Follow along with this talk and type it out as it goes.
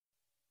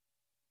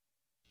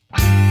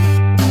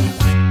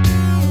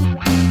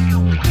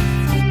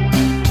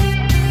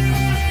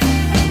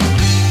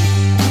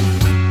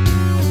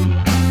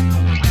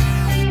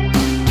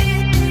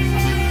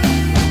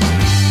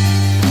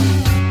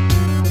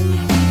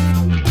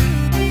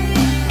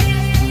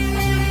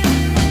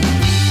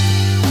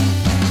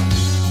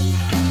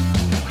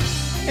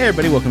Hey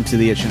everybody, welcome to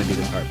the It Shouldn't Be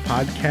This Hard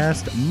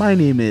podcast. My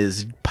name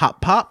is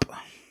Pop.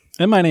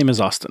 And my name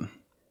is Austin.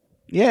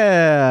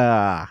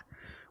 Yeah,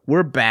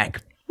 we're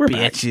back,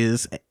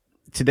 bitches.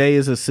 Today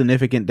is a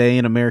significant day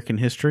in American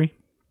history.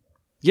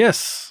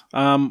 Yes,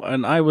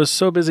 and I was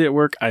so busy at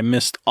work, I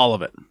missed all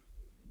of it.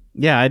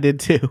 Yeah, I did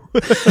too.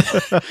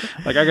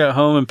 Like, I got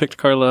home and picked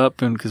Carla up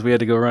because we had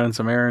to go run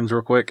some errands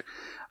real quick.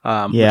 Which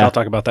I'll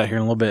talk about that here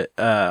in a little bit.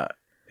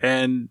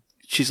 And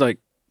she's like,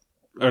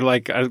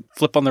 I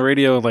flip on the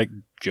radio, like,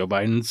 Joe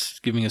Biden's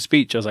giving a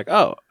speech. I was like,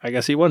 oh, I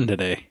guess he won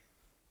today.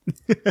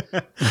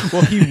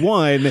 Well, he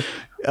won.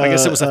 I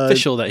guess it was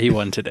official that he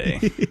won today.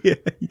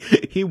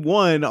 He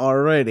won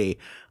already.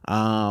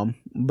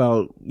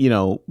 About,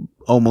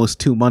 almost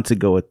 2 months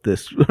ago at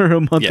this, or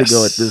a month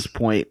ago at this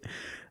point.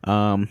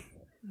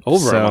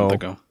 Over a month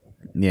ago.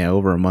 Yeah,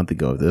 over a month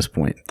ago at this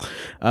point.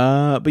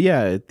 But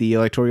yeah, the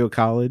Electoral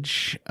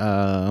College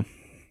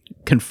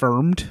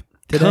confirmed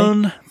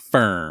today.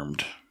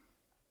 Confirmed.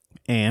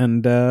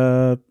 And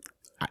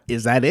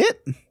is that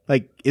it?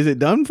 Like, is it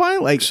done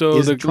finally? Like,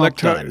 so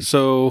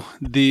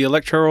the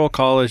Electoral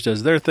College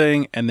does their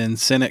thing, and then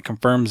Senate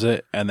confirms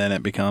it, and then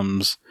it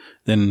becomes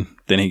then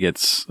he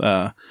gets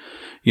in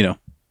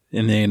the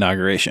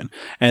inauguration.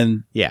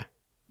 And yeah,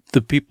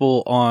 the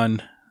people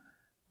on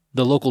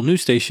the local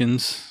news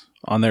stations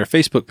on their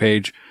Facebook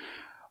page.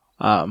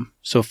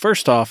 So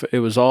first off,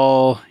 it was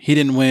all he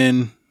didn't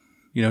win.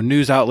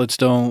 News outlets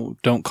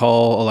don't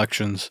call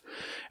elections,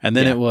 and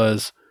then it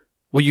was,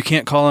 well, you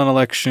can't call an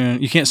election.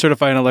 You can't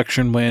certify an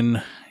election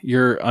when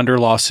you're under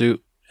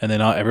lawsuit, and then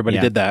everybody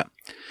did that.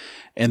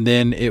 And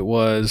then it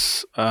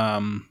was,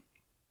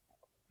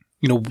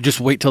 just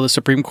wait till the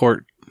Supreme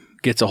Court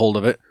gets a hold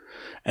of it,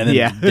 and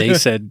then they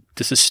said,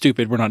 "This is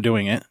stupid. We're not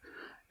doing it."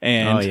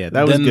 And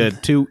that was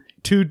good.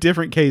 Two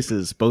different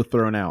cases, both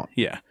thrown out.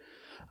 Yeah.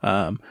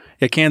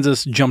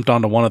 Kansas jumped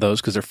onto one of those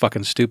because they're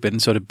fucking stupid,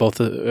 and so did both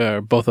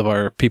of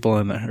our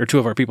people two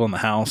of our people in the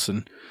House,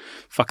 and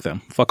fuck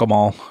them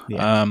all.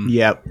 Yeah.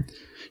 Yep.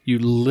 You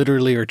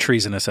literally are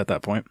treasonous at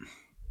that point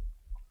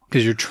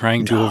because you're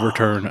trying to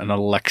overturn an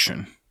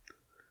election.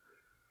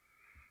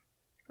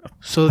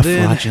 So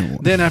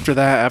then after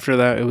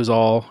that, it was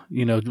all,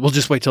 we'll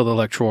just wait till the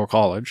Electoral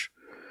College.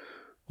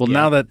 Well,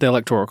 now that the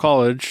Electoral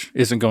College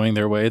isn't going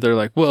their way, they're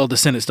like, well, the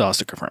Senate still has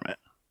to confirm it.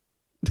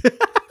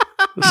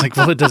 It's like,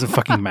 well, it doesn't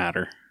fucking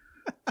matter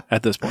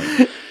at this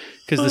point.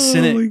 Because the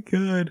Senate, my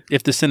God.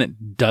 If the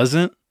Senate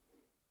doesn't,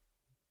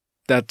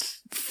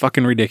 that's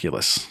fucking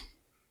ridiculous.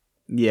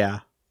 Yeah.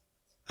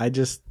 I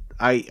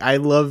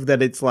love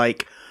that it's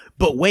like,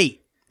 but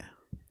wait,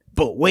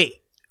 there's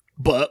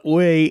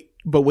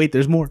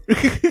more.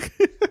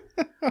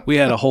 We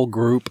had a whole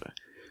group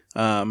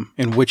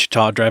in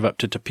Wichita drive up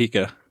to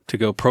Topeka to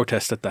go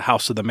protest at the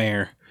house of the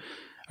mayor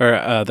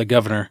or the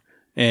governor.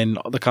 And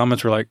the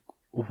comments were like,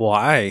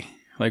 why?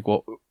 Like,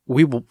 well,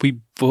 we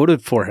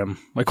voted for him.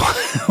 Like,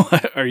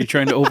 what? Are you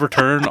trying to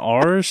overturn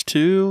ours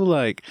too?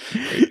 Like,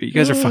 you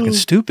guys are fucking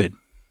stupid.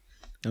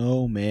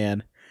 Oh,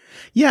 man.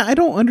 Yeah, I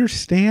don't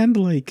understand,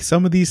 like,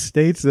 some of these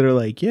states that are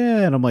like,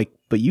 yeah, and I'm like,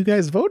 but you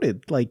guys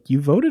voted. Like, you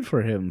voted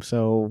for him.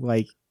 So,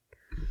 like,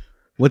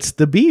 what's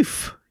the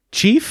beef,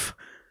 chief?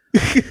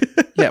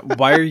 Yeah,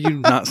 why are you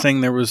not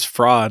saying there was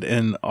fraud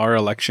in our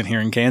election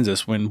here in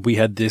Kansas when we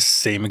had this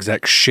same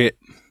exact shit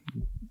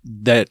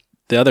that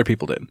the other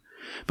people did?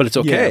 But it's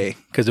okay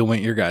because it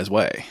went your guys'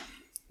 way.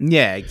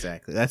 Yeah,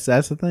 exactly. That's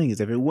the thing,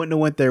 is if it wouldn't have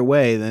went their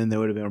way, then there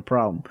would have been a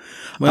problem.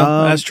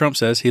 Well, as Trump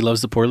says, he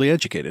loves the poorly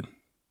educated.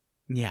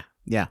 Yeah.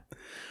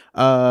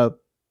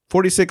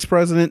 46th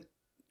president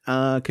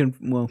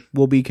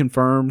will be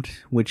confirmed,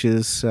 which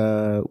is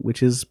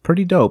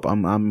pretty dope.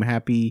 I'm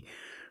happy.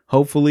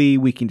 Hopefully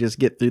we can just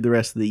get through the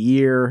rest of the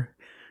year,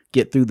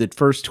 get through the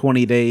first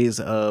 20 days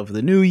of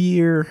the new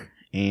year,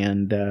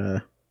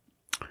 and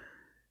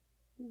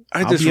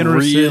I'll be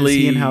interested in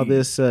seeing how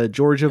this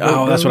Georgia vote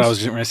goes. That's what I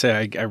was going to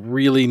say. I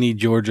really need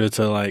Georgia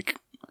to, like,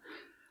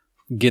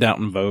 get out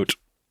and vote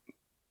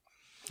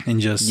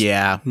and just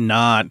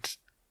not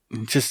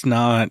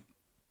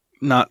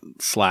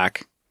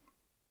slack.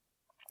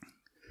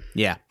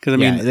 Yeah, because I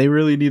mean, they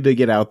really need to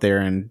get out there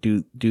and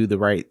do the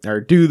right,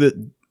 or do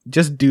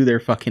their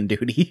fucking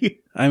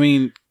duty. I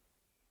mean,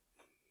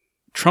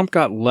 Trump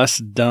got less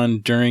done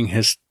during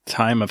his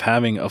time of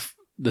having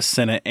the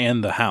Senate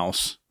and the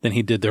House than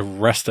he did the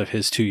rest of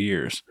his 2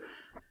 years.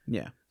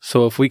 Yeah.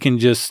 So if we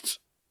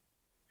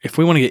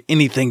want to get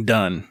anything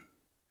done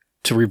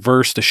to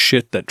reverse the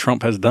shit that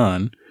Trump has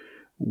done,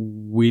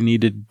 we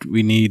need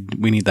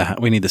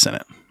the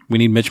Senate. We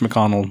need Mitch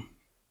McConnell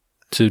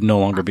to no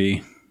longer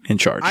be in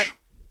charge.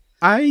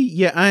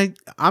 I'm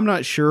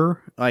not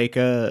sure. Like,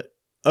 of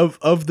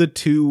the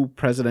two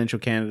presidential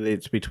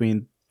candidates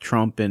between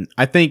Trump and,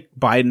 I think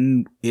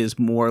Biden is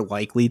more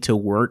likely to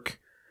work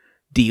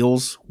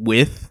deals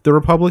with the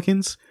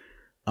Republicans.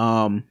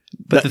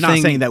 But not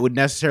saying that would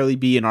necessarily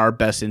be in our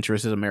best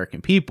interest as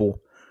American people.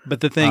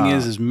 But the thing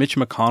is Mitch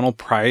McConnell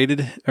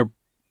prided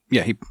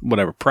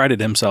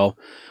himself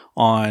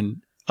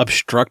on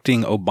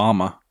obstructing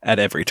Obama at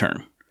every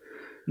turn.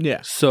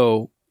 Yeah.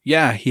 So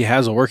yeah, he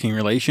has a working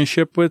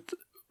relationship with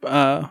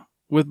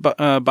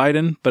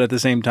Biden, but at the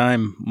same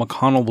time,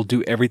 McConnell will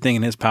do everything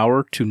in his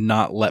power to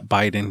not let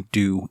Biden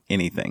do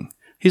anything.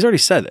 He's already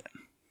said it.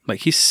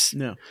 Like he's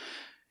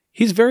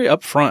very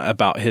upfront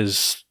about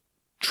his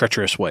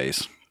treacherous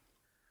ways.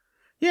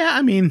 Yeah,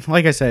 I mean,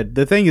 like I said,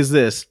 the thing is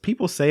this: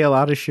 people say a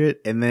lot of shit,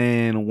 and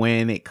then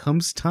when it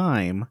comes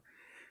time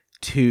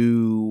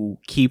to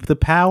keep the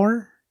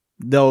power,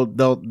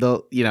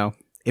 they'll you know,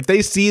 if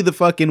they see the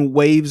fucking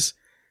waves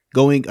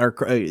going or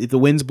if the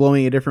wind's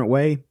blowing a different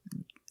way,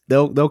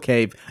 they'll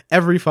cave.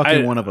 Every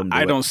fucking one of them.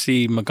 I don't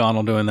see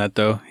McConnell doing that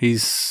though.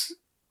 He's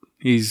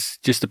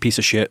just a piece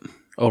of shit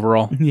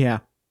overall. Yeah.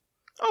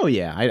 Oh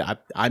yeah.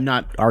 I'm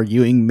not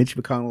arguing Mitch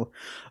McConnell.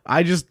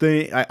 I just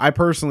think I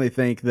personally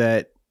think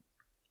that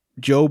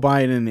Joe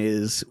Biden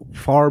is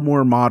far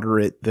more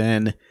moderate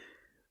than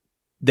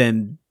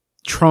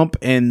Trump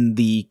and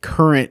the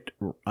current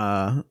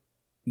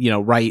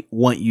right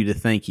want you to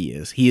think he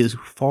is. He is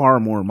far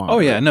more moderate. Oh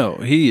yeah, no,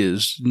 he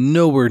is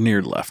nowhere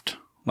near left.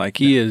 Like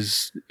he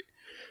is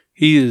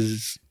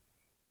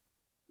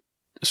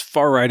as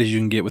far right as you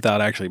can get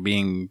without actually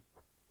being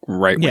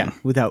right wing. Yeah,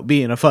 without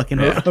being a fucking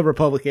a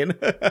Republican.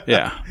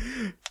 Yeah.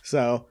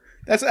 So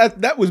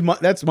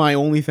that's my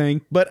only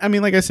thing. But I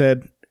mean, like I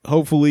said,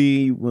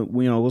 hopefully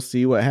we'll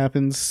see what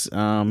happens.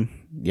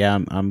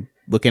 I'm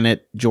looking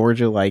at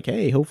Georgia like,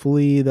 hey,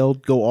 hopefully they'll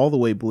go all the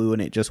way blue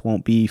and it just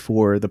won't be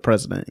for the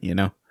president,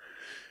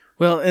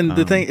 Well, and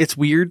the thing, it's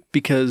weird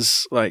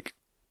because like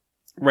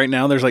right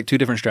now there's like two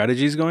different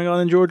strategies going on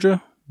in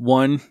Georgia.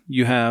 One,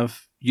 you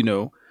have,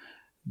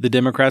 the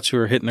Democrats who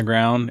are hitting the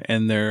ground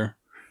and they're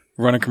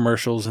running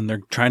commercials and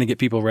they're trying to get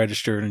people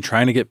registered and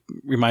trying to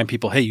remind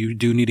people, hey, you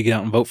do need to get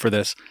out and vote for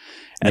this.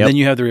 And then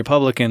you have the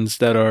Republicans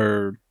that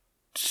are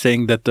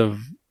saying that the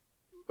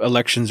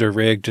elections are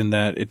rigged and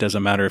that it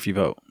doesn't matter if you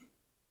vote.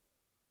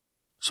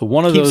 So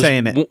one of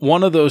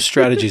those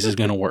strategies is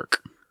going to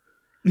work.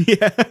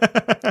 Yeah.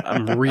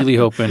 I'm really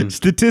hoping.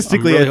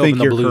 Statistically, I think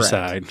you're the blue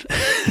correct.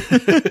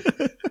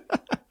 Side.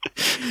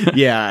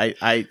 Yeah,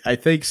 I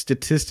think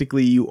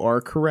statistically you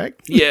are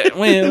correct. Yeah,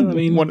 well, I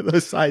mean, one of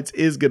those sides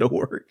is going to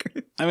work.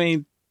 I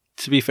mean,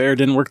 to be fair, it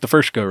didn't work the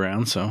first go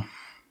round, so.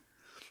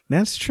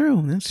 That's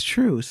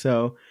true.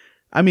 So,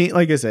 I mean,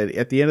 like I said,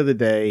 at the end of the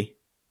day,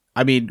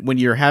 I mean, when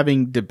you're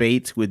having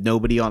debates with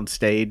nobody on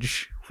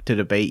stage to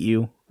debate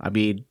you, I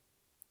mean,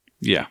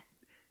 yeah.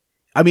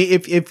 I mean,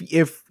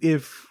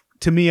 if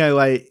to me,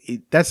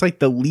 that's like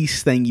the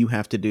least thing you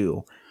have to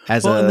do.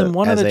 And then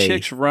one of the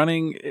chicks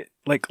running,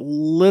 like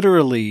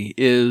literally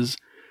is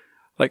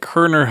like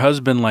her and her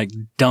husband like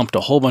dumped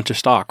a whole bunch of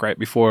stock right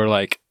before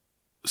like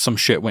some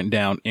shit went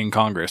down in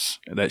Congress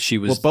that she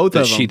was. Well, both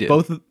of them, she did.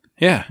 Both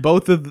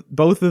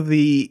of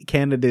the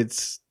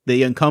candidates,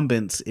 the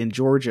incumbents in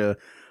Georgia,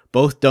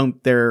 both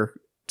dumped their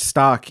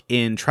stock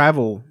in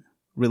travel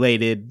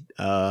related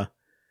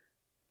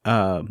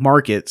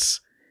markets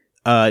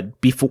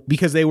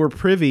because they were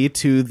privy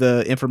to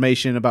the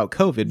information about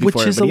COVID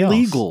before which is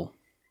illegal. Else.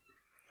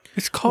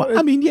 It's called. Well,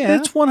 I mean, yeah,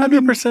 it's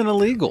 100%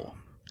 illegal.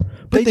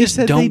 But they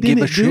said they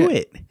didn't do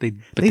it.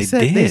 They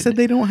said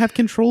they don't have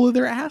control of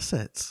their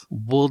assets.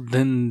 Well,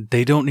 then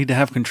they don't need to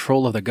have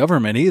control of the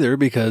government either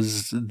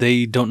because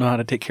they don't know how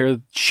to take care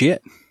of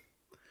shit.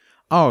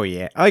 Oh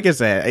yeah, like I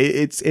said,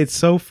 it's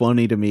so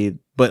funny to me.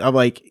 But I'm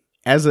like,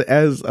 as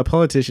a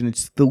politician,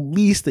 it's the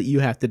least that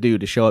you have to do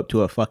to show up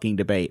to a fucking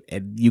debate,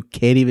 and you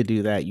can't even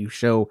do that. You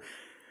show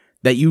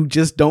that you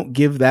just don't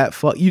give that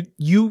fuck.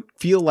 You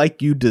feel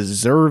like you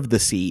deserve the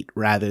seat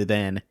rather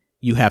than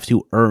you have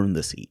to earn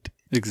the seat.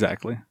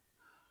 Exactly.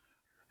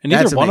 And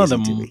neither one of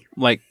them,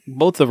 like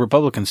both the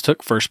Republicans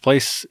took first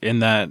place in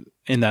that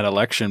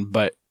election,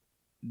 but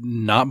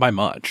not by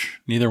much.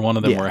 Neither one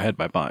of them were ahead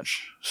by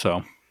much.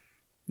 So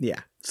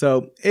yeah.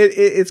 So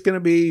it's going to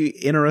be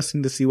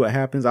interesting to see what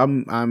happens. I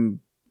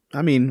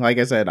mean, like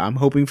I said, I'm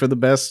hoping for the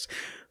best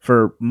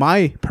for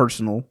my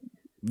personal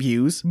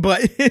views,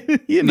 but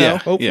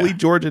hopefully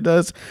Georgia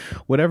does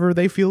whatever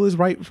they feel is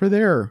right for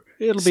their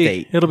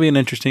state. It'll be an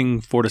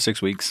interesting 4 to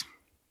 6 weeks.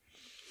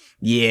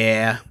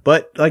 Yeah,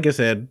 but like I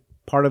said,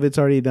 part of it's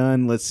already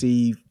done. Let's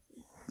see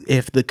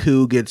if the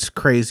coup gets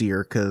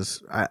crazier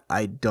because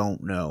I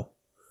don't know.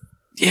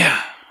 Yeah,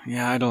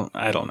 I don't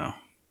know.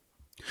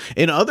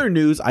 In other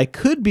news, I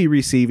could be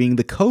receiving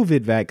the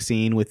COVID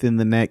vaccine within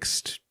the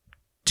next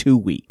 2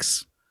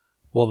 weeks.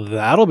 Well,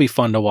 that'll be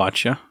fun to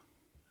watch you.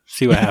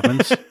 See what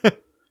happens.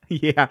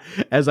 Yeah,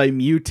 as I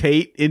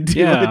mutate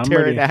into a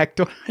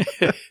pterodactyl.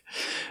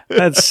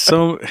 That's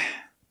so...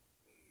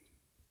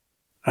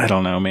 I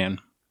don't know, man.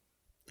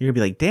 You're going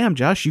to be like, damn,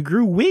 Josh, you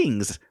grew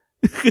wings.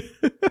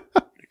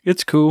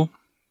 It's cool.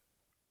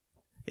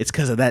 It's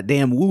because of that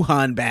damn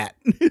Wuhan bat.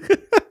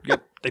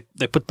 Yep,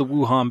 they put the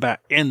Wuhan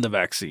bat in the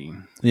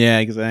vaccine. Yeah,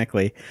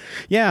 exactly.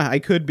 Yeah, I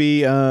could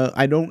be.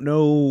 I don't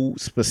know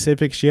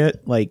specifics yet,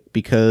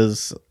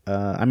 because,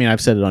 I've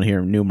said it on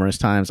here numerous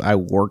times. I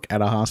work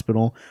at a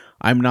hospital.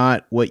 I'm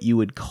not what you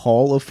would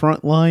call a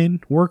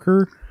frontline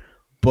worker,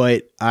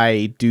 but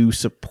I do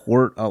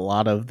support a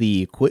lot of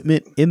the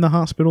equipment in the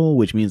hospital,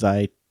 which means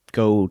I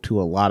go to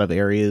a lot of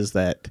areas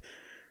that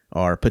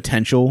are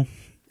potential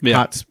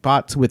hot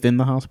spots within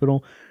the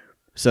hospital.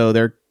 So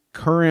they're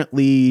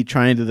currently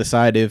trying to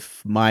decide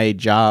if my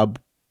job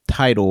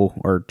title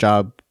or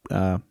job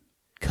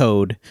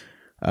code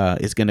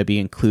is going to be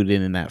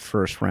included in that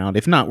first round.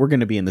 If not, we're going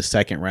to be in the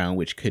second round,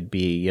 which could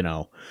be,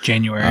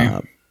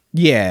 January.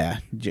 Yeah.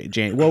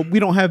 Well, we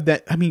don't have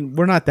that. I mean,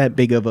 we're not that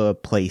big of a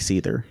place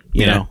either,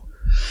 you know?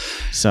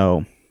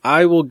 So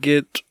I will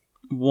get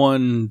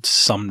one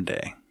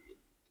someday.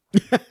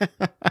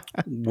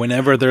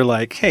 Whenever they're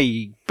like,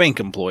 hey,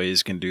 bank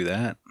employees can do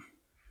that.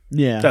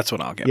 Yeah. That's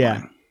when I'll get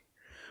mine.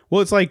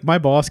 Well, it's like my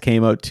boss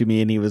came up to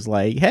me and he was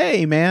like,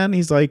 hey, man,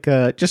 he's like,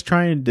 just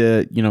trying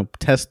to,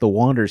 test the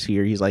waters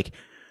here. He's like,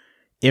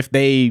 if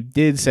they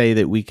did say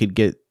that we could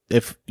get,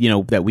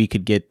 that we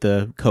could get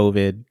the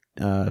COVID,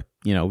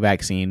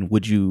 vaccine,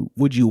 would you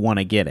want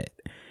to get it?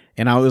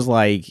 And I was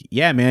like,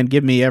 yeah, man,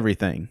 give me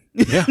everything.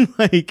 Yeah.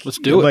 Let's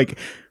do it. Like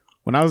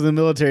when I was in the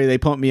military, they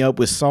pumped me up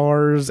with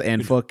SARS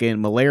and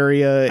fucking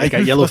malaria. I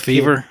got yellow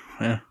fever.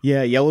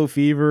 Yeah, yellow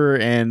fever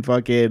and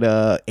fucking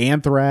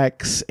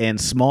anthrax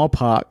and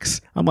smallpox.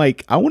 I'm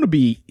like, I want to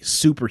be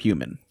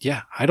superhuman.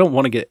 Yeah, I don't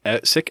want to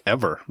get sick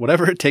ever.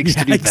 Whatever it takes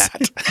to do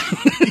that.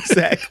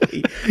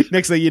 Exactly.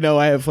 Next thing you know,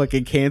 I have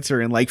fucking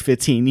cancer in like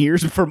 15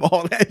 years from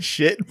all that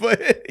shit.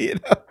 But,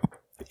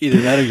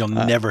 Either that or you'll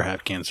never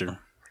have cancer.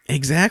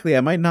 Exactly.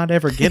 I might not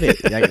ever get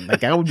it.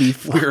 Like I would be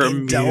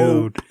fucking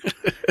dope.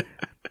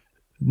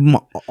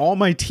 All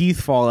my teeth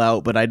fall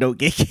out, but I don't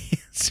get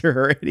cancer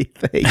or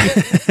anything.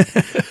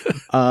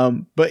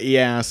 But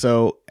yeah,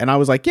 so, and I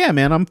was like, yeah,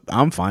 man,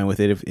 I'm fine with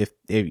it. If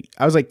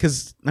I was like,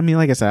 cause I mean,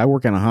 like I said, I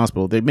work in a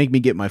hospital. They make me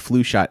get my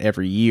flu shot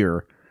every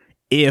year.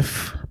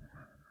 If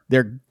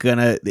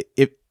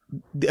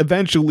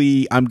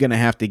eventually I'm going to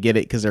have to get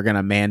it cause they're going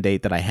to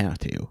mandate that I have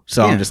to.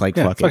 So I'm just like,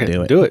 fuck it,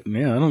 do it. Do it.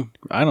 Yeah.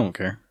 I don't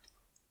care.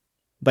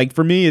 Like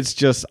for me, it's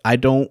just, I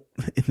don't,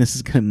 and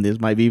this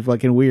might be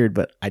fucking weird,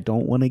 but I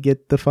don't want to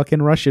get the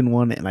fucking Russian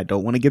one and I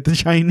don't want to get the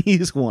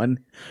Chinese one.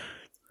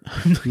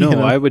 No,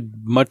 I would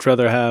much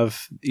rather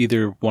have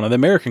either one of the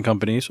American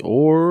companies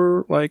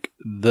or like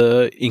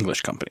the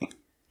English company.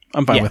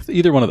 I'm fine with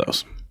either one of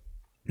those.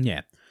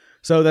 Yeah.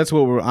 So that's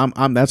what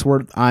that's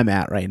where I'm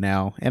at right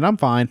now. And I'm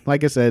fine.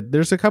 Like I said,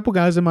 there's a couple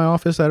guys in my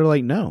office that are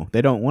like, no,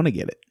 they don't want to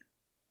get it.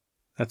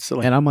 That's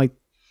silly. And I'm like,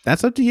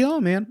 that's up to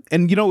y'all, man.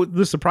 And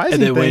the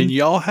surprising thing, when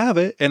y'all have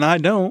it and I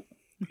don't,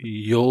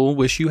 you'll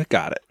wish you had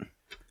got it.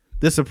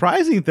 The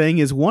surprising thing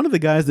is one of the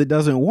guys that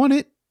doesn't want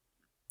it,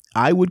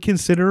 I would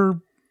consider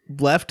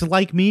left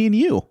like me and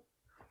you.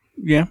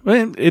 Yeah.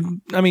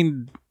 I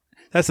mean,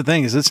 that's the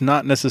thing is it's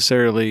not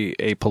necessarily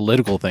a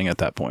political thing at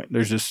that point.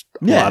 There's just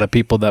a lot of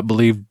people that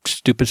believe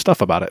stupid stuff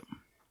about it.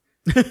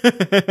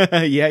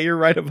 Yeah, you're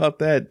right about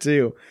that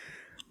too.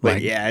 But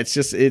like, yeah,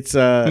 it's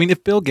I mean,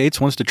 if Bill Gates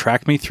wants to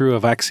track me through a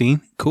vaccine,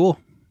 cool.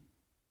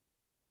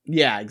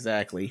 Yeah,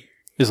 exactly.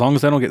 As long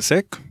as I don't get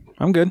sick,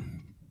 I'm good.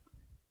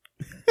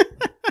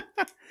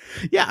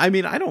 Yeah, I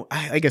mean,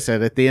 like I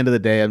said, at the end of the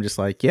day, I'm just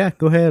like, yeah,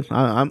 go ahead.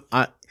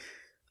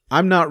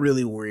 I'm not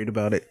really worried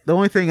about it. The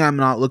only thing I'm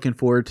not looking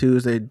forward to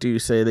is they do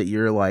say that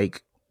you're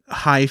like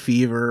high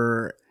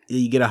fever,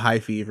 you get a high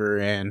fever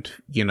and,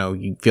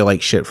 you feel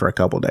like shit for a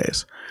couple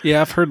days.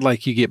 Yeah, I've heard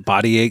like you get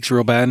body aches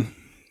real bad.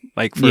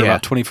 Like for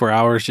about 24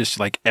 hours, just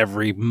like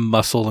every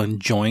muscle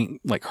and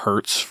joint like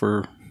hurts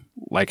for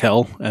like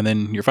hell, and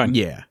then you're fine.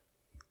 Yeah.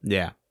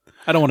 Yeah.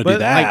 I don't want to do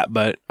that,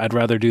 but I'd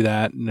rather do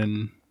that and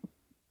then,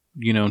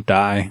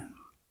 die.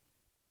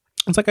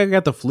 It's like I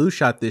got the flu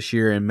shot this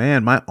year, and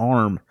man, my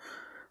arm,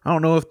 I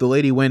don't know if the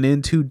lady went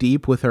in too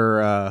deep with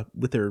her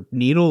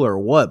needle or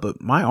what,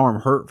 but my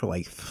arm hurt for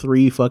like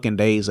 3 fucking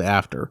days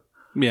after.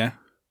 Yeah.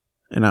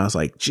 And I was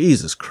like,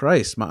 Jesus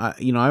Christ, I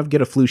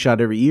get a flu shot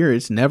every year.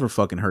 It's never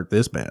fucking hurt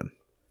this bad.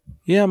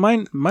 Yeah,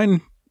 mine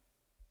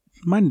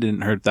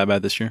didn't hurt that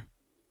bad this year.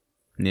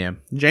 Yeah,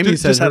 Jamie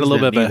says just had a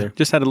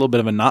little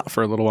bit of a knot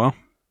for a little while.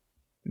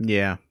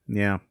 Yeah,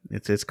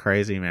 it's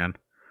crazy, man.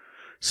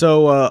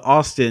 So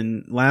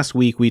Austin, last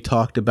week we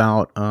talked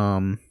about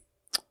some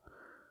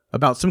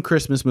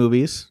Christmas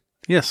movies.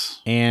 Yes,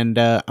 and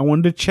I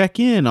wanted to check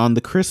in on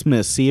the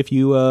Christmas, see if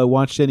you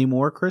watched any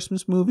more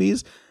Christmas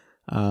movies.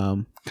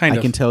 I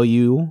can tell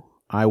you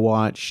I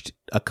watched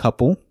a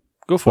couple.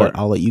 Go for it.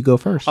 I'll let you go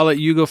first.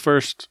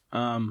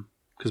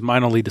 Because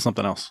mine will lead to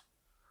something else.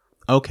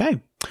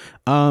 Okay.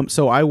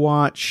 So I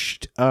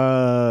watched,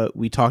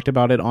 we talked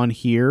about it on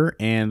here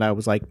and I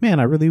was like, man,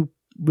 I really,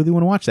 really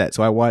want to watch that.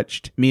 So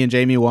me and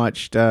Jamie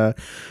watched,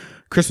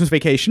 Christmas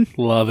Vacation.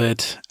 Love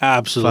it.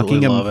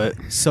 Absolutely love it.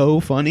 So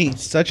funny.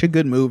 Such a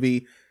good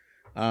movie.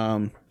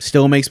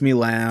 Still makes me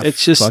laugh.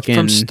 It's just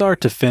from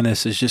start to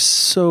finish. It's just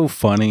so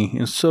funny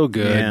and so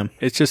good. Yeah.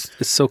 It's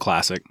so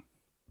classic.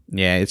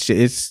 Yeah, it's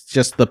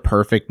just the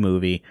perfect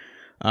movie.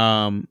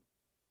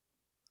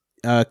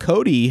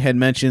 Cody had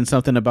mentioned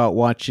something about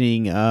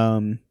watching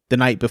The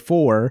Night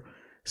Before.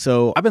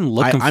 So I've been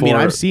looking for. I mean,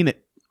 I've seen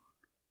it.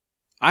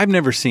 I've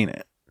never seen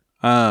it.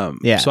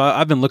 Yeah. So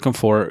I've been looking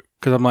for it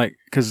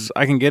because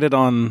I can get it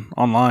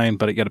online,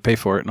 but I got to pay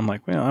for it. And I'm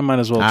like, well, I might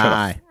as well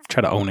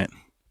try to own it.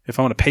 If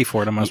I want to pay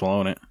for it, I might as well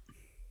own it.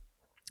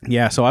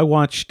 Yeah. So I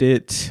watched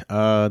it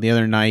the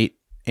other night,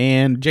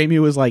 and Jamie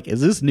was like,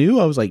 "Is this new?"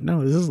 I was like,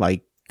 "No, this is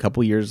like a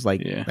couple years, I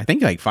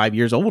think like 5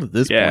 years old at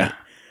this point."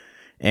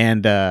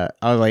 And I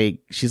was like,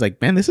 she's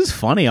like, "Man, this is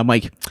funny." I'm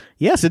like,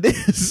 "Yes, it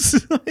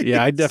is."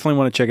 Yeah, I definitely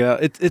want to check it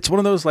out. It's one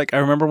of those, like, I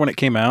remember when it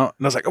came out,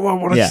 and I was like, "Oh, I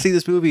want to see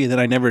this movie," and then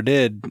I never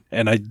did,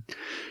 and I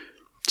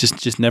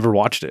just never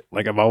watched it.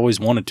 Like, I've always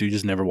wanted to,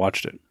 just never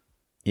watched it.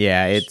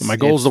 Yeah, so my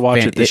goal is to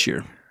watch it this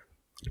year.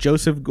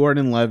 Joseph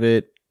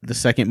Gordon-Levitt, the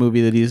second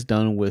movie that he's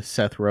done with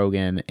Seth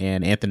Rogen,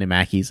 and Anthony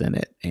Mackie's in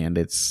it, and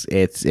it's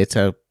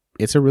a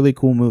really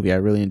cool movie. I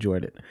really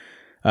enjoyed it.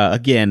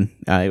 Again,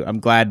 I'm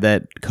glad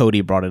that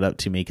Cody brought it up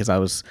to me because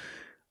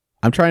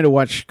I'm trying to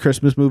watch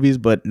Christmas movies,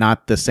 but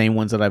not the same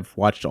ones that I've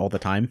watched all the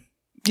time.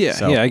 Yeah,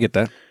 so, I get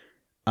that.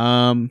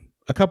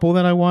 A couple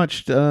that I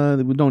watched,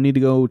 we don't need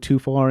to go too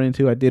far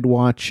into. I did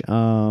watch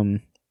How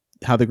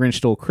the Grinch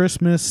Stole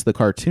Christmas, the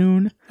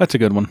cartoon. That's a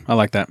good one. I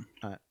like that.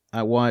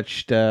 I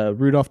watched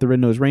Rudolph the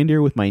Red-Nosed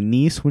Reindeer with my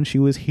niece when she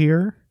was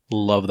here.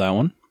 Love that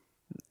one.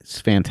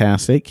 It's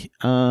fantastic.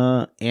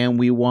 And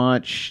we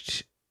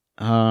watched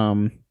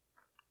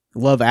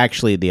Love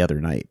Actually the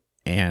other night,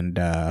 and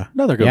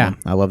another good one.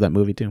 I love that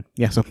movie too.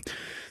 Yeah, so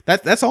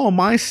that's all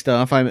my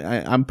stuff.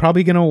 I'm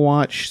probably gonna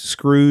watch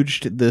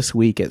Scrooged this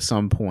week at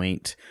some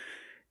point,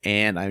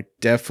 and I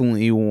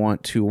definitely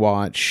want to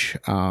watch.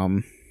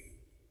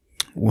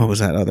 What was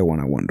that other one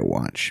I wanted to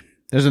watch?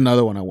 There's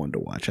another one I wanted to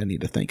watch. I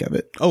need to think of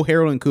it. Oh,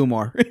 Harold and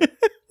Kumar.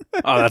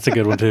 Oh, that's a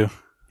good one too.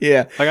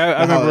 Yeah. Like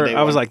I remember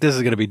I was like, this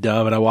is going to be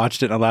dumb. And I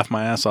watched it and I laughed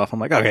my ass off. I'm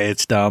like, okay,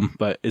 it's dumb,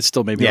 but it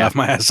still made me laugh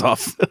my ass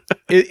off.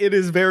 It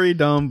is very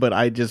dumb, but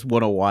I just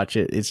want to watch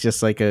it. It's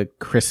just like a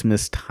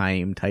Christmas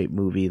time type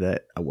movie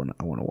that I want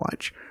to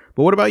watch.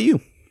 But what about you?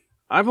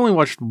 I've only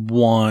watched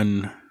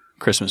one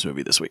Christmas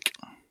movie this week.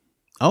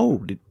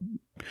 Oh,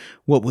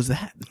 what was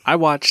that? I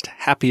watched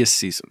Happiest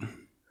Season.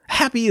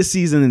 Happiest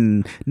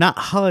Season, not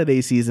Holiday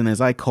Season as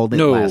I called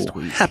it last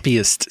week.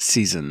 Happiest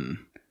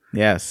Season.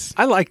 Yes.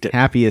 I liked it.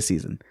 Happiest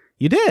Season.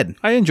 You did.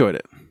 I enjoyed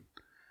it.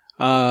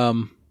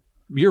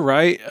 You're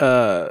right.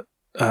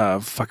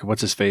 Fucking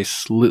what's his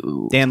face?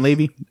 Dan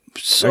Levy?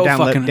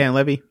 Dan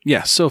Levy?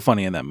 Yeah, so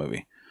funny in that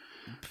movie.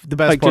 The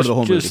best part of the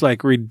whole movie. Just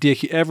like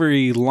ridiculous.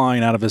 Every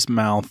line out of his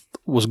mouth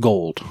was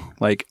gold.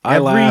 Like I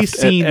laughed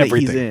at everything. That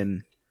he's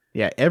in.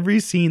 Yeah, every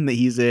scene that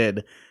he's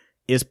in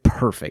is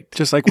perfect.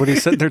 Just like when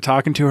he's sitting there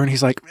talking to her and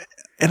he's like,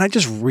 and I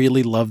just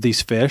really love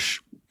these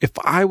fish. If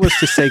I was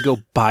to say go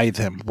buy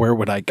them, where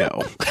would I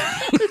go?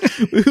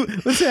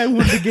 Let's say I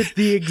wanted to get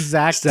the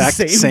exact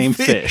same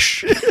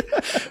fish.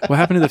 What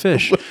happened to the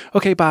fish?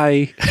 Okay,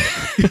 bye.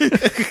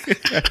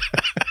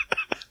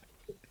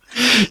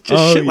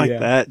 Just shit like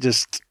that.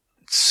 Just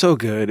so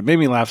good. It made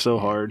me laugh so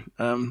hard.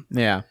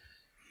 Yeah.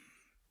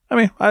 I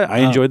mean, I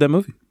enjoyed that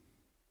movie.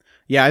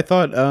 Yeah, I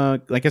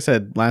thought, like I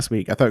said last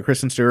week, I thought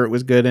Kristen Stewart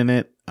was good in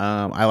it.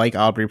 I like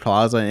Aubrey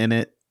Plaza in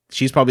it.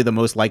 She's probably the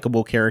most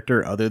likable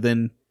character other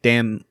than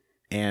Dan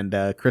and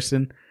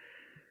Kristen.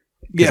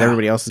 Because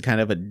everybody else is kind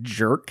of a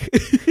jerk.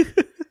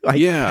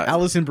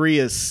 Alison Brie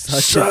is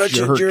such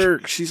a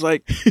jerk. She's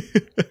like,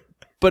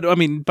 but I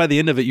mean, by the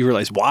end of it, you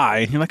realize why.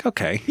 And you're like,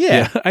 okay,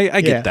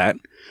 I get that.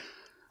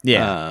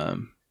 Yeah,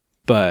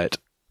 but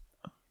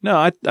no,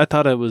 I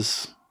thought it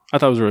was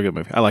a really good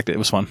movie. I liked it. It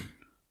was fun.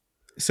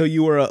 So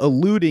you were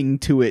alluding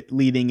to it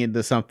leading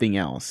into something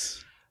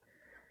else.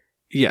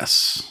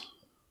 Yes.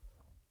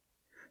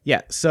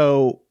 Yeah.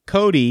 So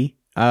Cody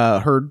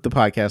heard the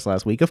podcast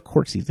last week. Of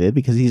course he did,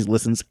 because he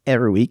listens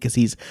every week because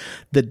he's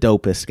the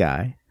dopest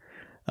guy.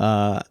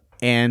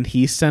 And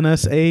he sent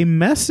us a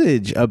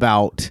message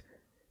about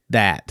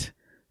that.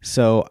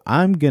 So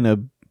I'm going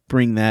to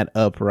bring that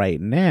up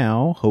right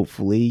now.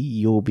 Hopefully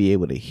you'll be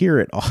able to hear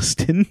it,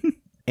 Austin.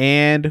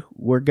 And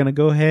we're going to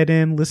go ahead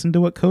and listen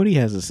to what Cody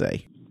has to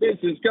say. This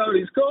is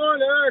Cody's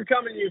Corner,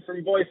 coming to you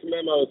from voice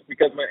memos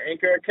because my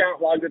Anchor account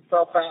logged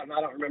itself out and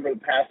I don't remember the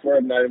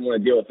password and I didn't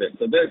want to deal with it.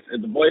 So this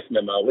is a voice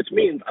memo, which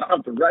means I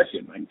don't have to rush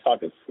it. I can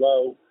talk as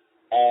slow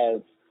as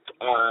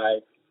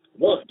I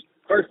want.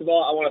 First of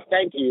all, I want to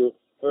thank you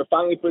for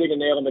finally putting a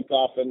nail in the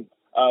coffin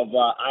of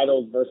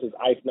Idols versus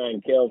Ice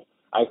Nine Kills.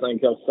 Ice Nine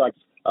Kills sucks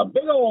a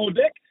big old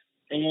dick,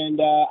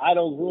 and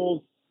Idols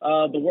rules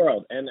the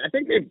world. And I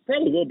think they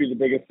probably will be the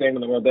biggest thing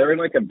in the world. They were in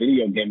like a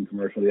video game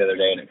commercial the other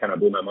day, and it kind of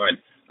blew my mind.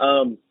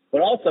 But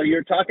also, you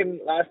were talking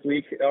last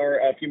week or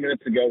a few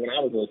minutes ago when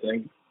I was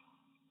listening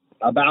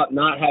about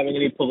not having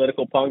any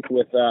political punk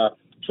with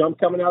Trump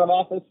coming out of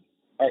office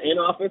or in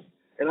office.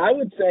 And I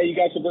would say you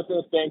guys should listen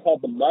to this band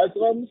called The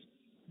Muslims.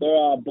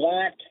 They're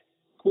black,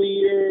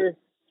 queer,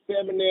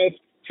 feminist,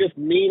 just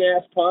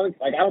mean-ass punks.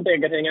 Like, I don't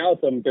think I could hang out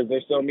with them because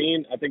they're so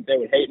mean. I think they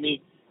would hate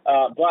me.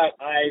 But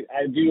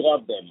I do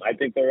love them. I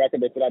think the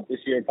record they put out this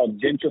year called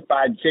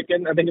Gentrified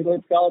Chicken, I think is what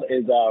it's called,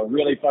 is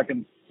really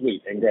fucking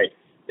sweet and great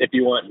if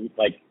you want,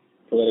 like,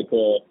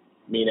 political,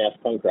 mean-ass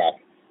punk rock.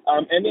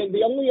 And then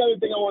the only other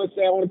thing I want to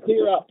say, I want to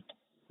clear up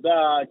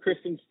the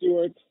Kristen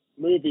Stewart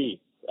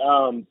movie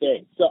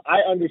thing. So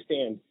I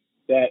understand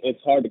that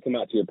it's hard to come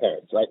out to your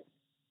parents, right?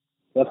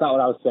 That's not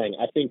what I was saying.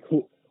 I think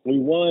we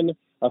won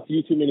a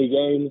few too many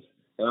games,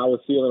 and I was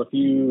feeling a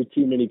few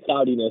too many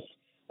cloudiness.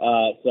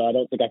 So I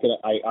don't think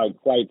I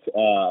quite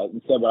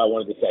said what I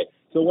wanted to say.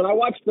 So when I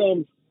watch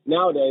films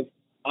nowadays,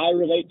 I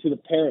relate to the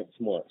parents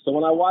more. So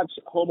when I watch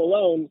Home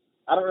Alone,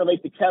 I don't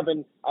relate to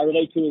Kevin. I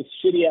relate to his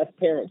shitty-ass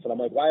parents. And I'm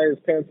like, why are his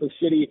parents so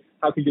shitty?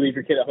 How could you leave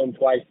your kid at home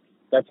twice?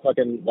 That's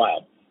fucking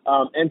wild.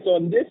 And so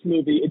in this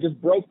movie, it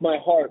just broke my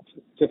heart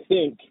to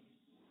think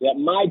that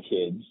my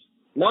kids,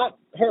 not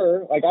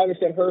her, like I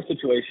understand her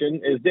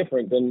situation is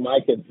different than my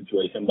kid's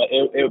situation, but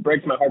it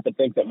breaks my heart to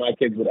think that my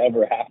kids would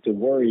ever have to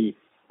worry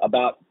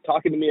about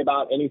talking to me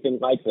about anything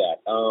like that.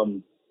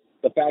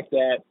 The fact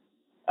that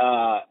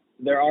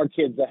there are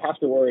kids that have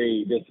to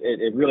worry,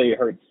 it really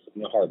hurts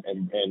my heart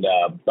and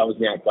bums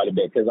me out quite a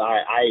bit, because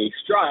I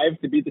strive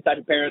to be the type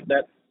of parent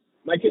that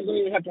my kids don't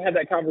even have to have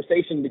that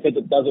conversation because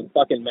it doesn't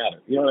fucking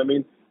matter. You know what I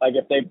mean? Like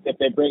if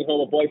they bring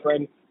home a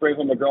boyfriend, bring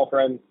home a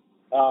girlfriend,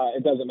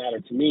 it doesn't matter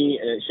to me,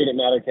 and it shouldn't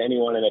matter to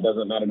anyone, and it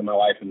doesn't matter to my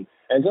wife. And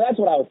so that's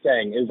what I was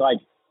saying, is like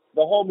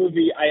the whole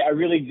movie, I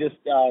really just,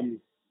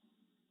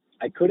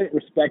 I couldn't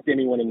respect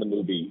anyone in the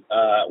movie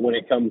when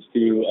it comes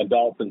to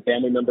adults and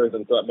family members,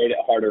 and so it made it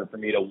harder for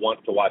me to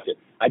want to watch it.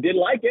 I did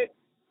like it.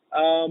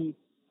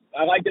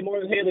 I liked it more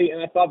than Haley,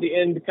 and I thought the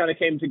end kind of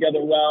came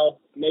together well,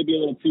 maybe a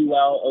little too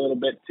well, a little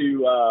bit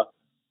too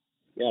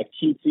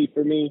cutesy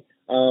for me,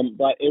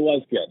 but it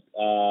was good.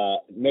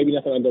 Maybe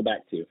nothing I'll go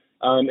back to.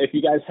 If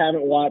you guys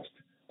haven't watched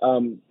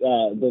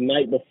The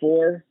Night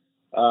Before,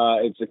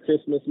 it's a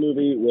Christmas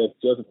movie with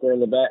Joseph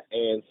Gordon-Levitt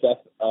and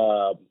Seth,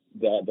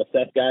 the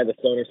Seth guy, the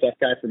stoner Seth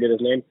guy, I forget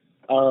his name.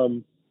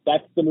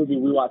 That's the movie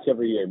we watch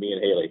every year, me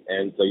and Haley,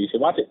 and so you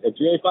should watch it. It's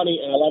really funny,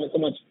 and I love it so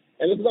much.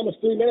 And this is almost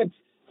 3 minutes,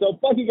 so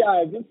fuck you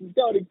guys. This is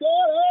Cody.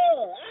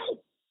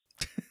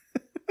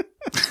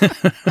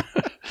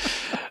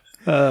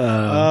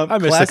 I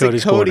miss the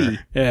Cody's Cody.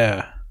 Corner.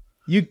 Yeah.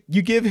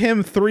 You give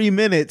him 3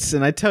 minutes,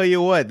 and I tell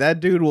you what, that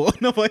dude will.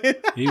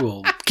 He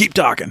will keep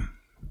talking.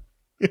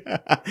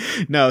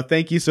 No,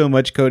 thank you so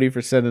much, Cody,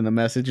 for sending the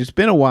message. It's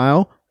been a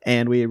while,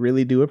 and we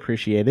really do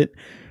appreciate it.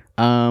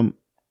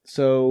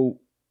 So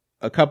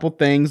a couple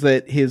things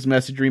that his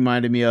message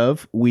reminded me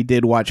of. We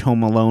did watch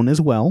Home Alone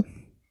as well.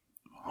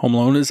 Home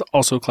Alone is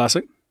also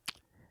classic.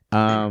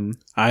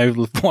 I've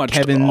watched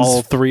Kevin's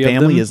all three of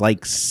them. family is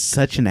like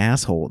such an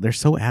asshole. They're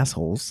so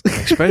assholes.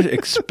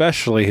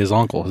 Especially his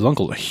uncle. His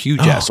uncle's a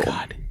huge asshole.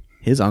 God.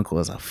 His uncle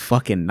is a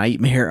fucking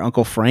nightmare.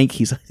 Uncle Frank,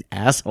 he's an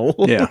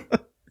asshole. Yeah.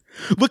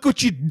 Look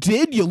what you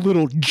did, you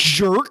little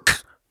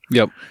jerk.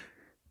 Yep.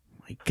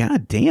 Like,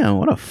 god damn,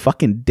 what a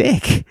fucking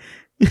dick.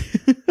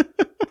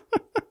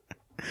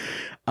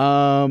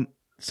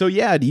 So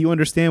yeah, do you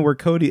understand where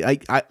Cody? I'm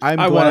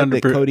glad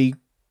that Cody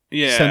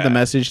sent the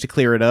message to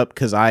clear it up,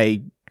 because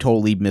I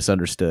totally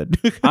misunderstood.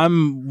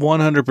 I'm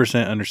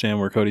 100% understand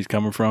where Cody's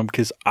coming from,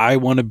 because I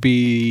want to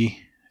be,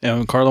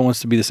 and Carla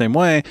wants to be the same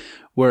way,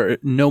 where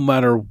no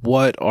matter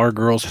what our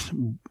girls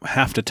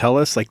have to tell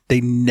us, like they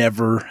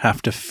never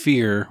have to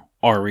fear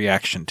our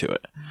reaction to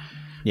it.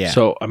 Yeah.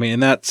 So, I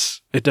mean,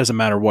 it doesn't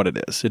matter what it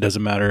is. It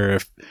doesn't matter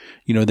if,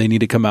 they need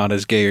to come out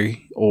as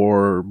gay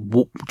or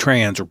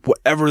trans or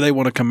whatever they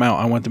want to come out.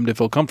 I want them to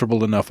feel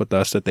comfortable enough with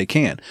us that they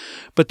can.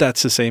 But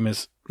that's the same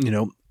as,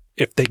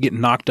 if they get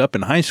knocked up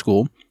in high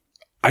school,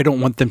 I don't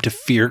want them to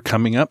fear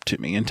coming up to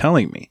me and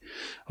telling me.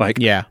 Like,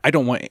 yeah, I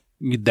don't want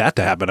that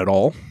to happen at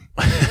all.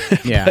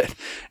 Yeah.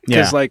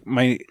 Because like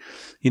my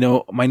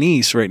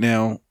niece right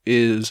now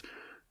is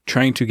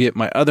trying to get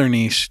my other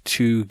niece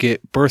to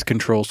get birth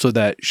control so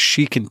that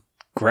she can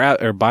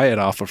grab or buy it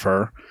off of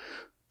her,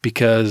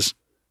 because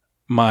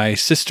my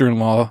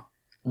sister-in-law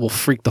will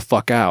freak the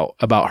fuck out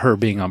about her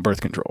being on birth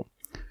control.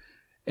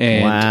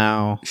 And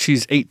wow.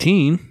 She's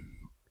 18.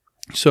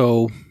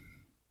 So,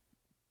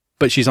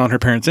 but she's on her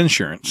parents'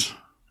 insurance.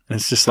 And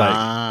it's just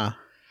like,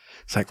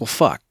 it's like, well,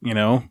 fuck,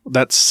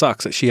 that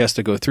sucks that she has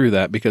to go through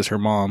that, because her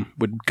mom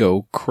would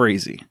go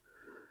crazy.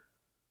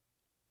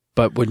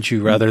 But wouldn't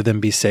you rather them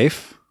be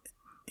safe?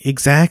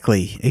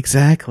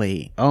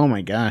 Exactly. Oh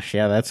my gosh.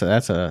 Yeah, that's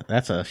a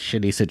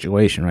shitty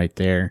situation right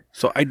there.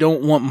 So I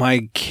don't want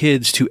my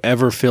kids to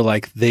ever feel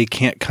like they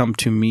can't come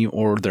to me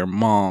or their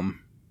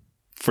mom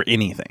for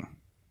anything.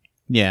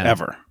 Yeah.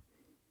 Ever.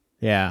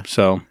 Yeah.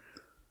 So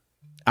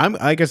I'm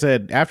like I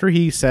said, after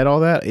he said all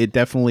that, it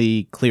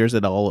definitely clears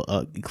it all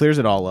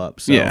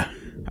up. So yeah.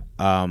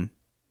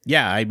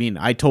 Yeah, I mean,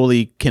 I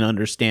totally can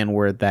understand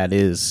where that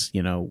is.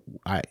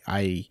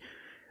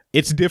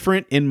 It's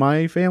different in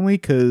my family,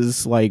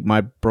 because like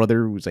my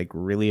brother was like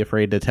really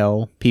afraid to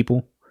tell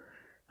people,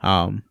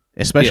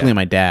 especially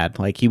my dad.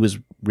 Like he was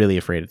really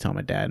afraid to tell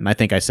my dad, and I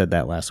think I said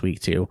that last week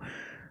too.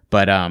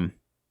 But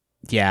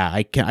yeah,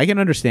 I can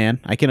understand.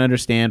 I can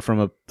understand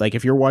from a, like,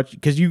 if you're watching,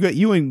 because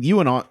you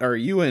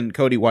and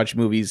Cody watch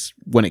movies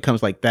when it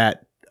comes like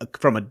that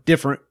from a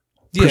different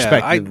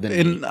perspective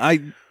than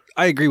me.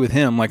 I agree with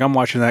him. Like I'm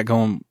watching that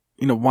going,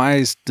 why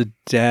is the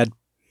dad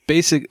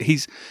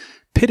he's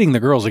pitting the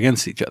girls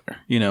against each other,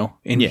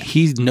 and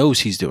he knows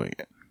he's doing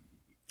it.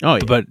 Oh,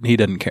 yeah. But he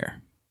doesn't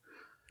care.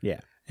 Yeah.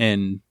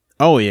 And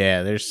oh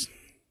yeah, there's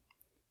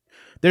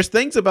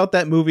things about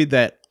that movie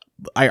that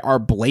are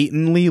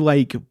blatantly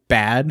like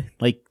bad,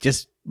 like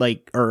just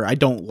like, or I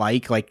don't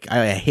like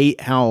I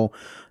hate how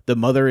the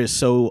mother is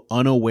so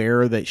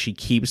unaware that she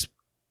keeps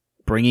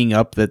bringing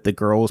up that the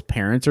girl's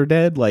parents are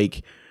dead.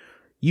 Like,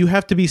 you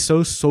have to be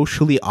so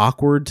socially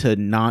awkward to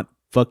not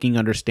fucking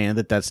understand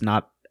that that's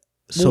not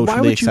socially acceptable.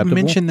 Why would you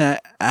mention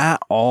that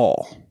at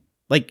all?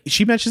 Like,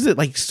 she mentions it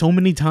like so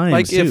many times,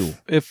 like too.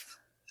 If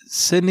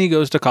Sydney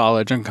goes to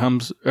college and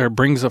comes or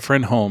brings a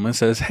friend home and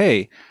says,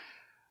 "Hey,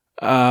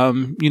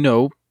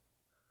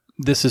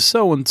 this is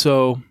so and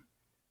so.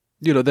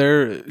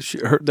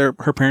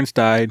 Her parents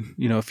died,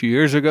 a few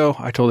years ago.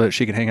 I told her that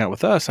she could hang out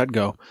with us." I'd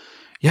go,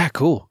 "Yeah,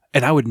 cool."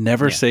 And I would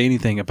never say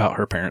anything about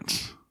her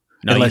parents.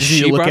 No, unless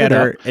she look at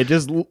her and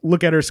just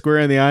look at her square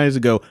in the eyes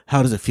and go,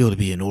 "How does it feel to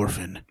be an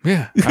orphan?"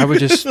 Yeah, I would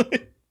just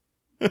be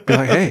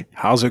like, "Hey,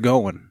 how's it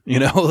going?"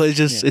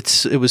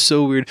 It was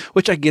so weird.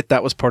 Which I get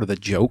that was part of the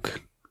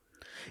joke.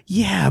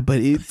 Yeah, but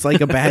it's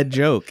like a bad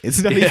joke.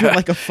 It's not even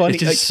like a funny.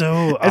 It's just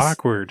so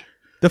awkward.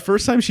 The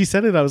first time she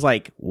said it, I was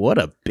like, "What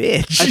a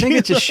bitch!" I think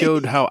it just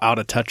showed how out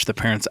of touch the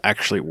parents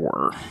actually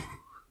were.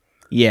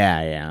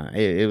 Yeah.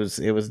 It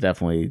was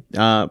definitely.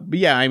 But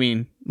yeah, I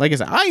mean, like I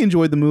said, I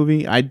enjoyed the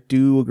movie. I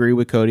do agree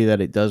with Cody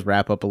that it does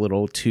wrap up a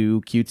little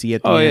too cutesy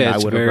at the end. Yeah, I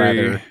would have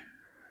rather.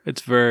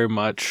 It's very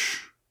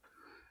much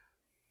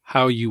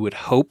how you would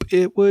hope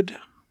it would,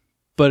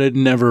 but it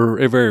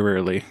very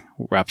rarely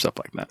wraps up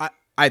like that.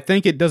 I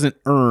think it doesn't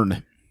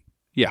earn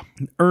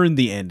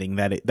the ending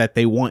that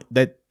they want,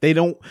 that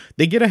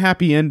they get a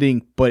happy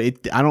ending, but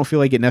I don't feel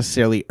like it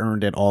necessarily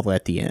earned it all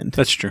at the end.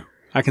 That's true.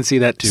 I can see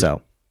that too.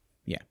 So,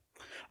 yeah.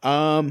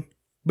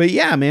 But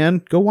yeah,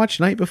 man, go watch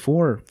Night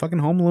Before. Fucking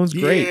Home Alone's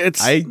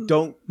great.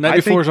 Night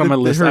Before is on my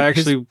list. I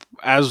actually,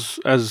 as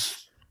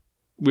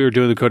we were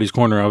doing the Cody's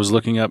Corner, I was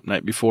looking up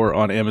Night Before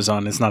on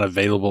Amazon. It's not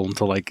available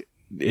until like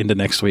into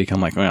next week.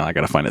 I'm like, well, I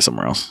got to find it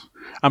somewhere else.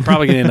 I'm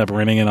probably going to end up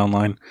renting it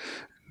online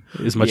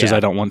as much as I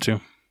don't want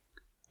to.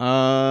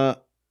 I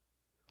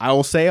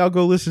will say I'll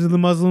go listen to the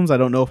Muslims. I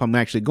don't know if I'm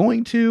actually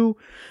going to,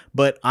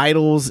 but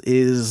Idols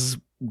is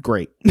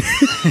great.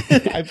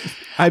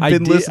 I've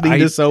been listening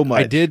to so much.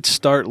 I did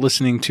start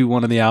listening to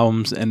one of the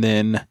albums, and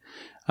then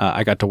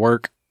I got to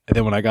work. And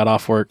then when I got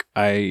off work,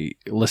 I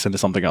listened to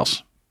something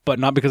else. But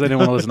not because I didn't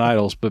want to listen to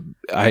Idols, but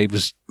I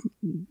was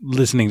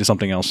listening to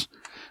something else.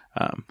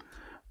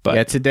 But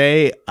yeah,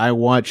 today I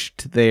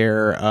watched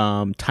their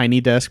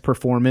Tiny Desk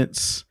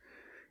performance,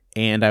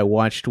 and I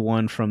watched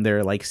one from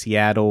their like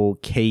Seattle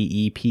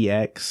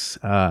KEPX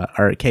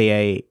or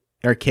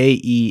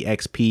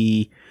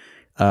KEXP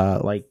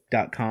like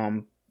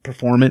 .com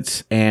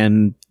performance,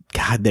 and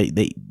God,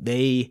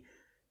 they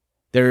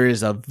there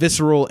is a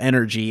visceral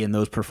energy in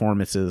those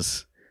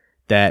performances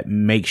that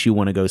makes you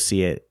want to go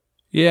see it.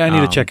 Yeah, I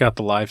need to check out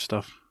the live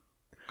stuff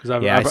because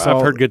I've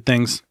heard good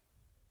things.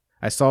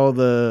 I saw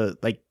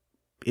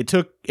it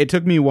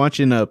took me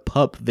watching a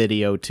Pup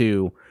video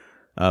too,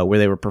 where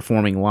they were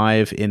performing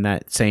live in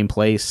that same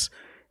place,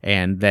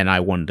 and then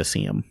I wanted to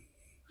see them.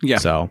 Yeah,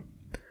 so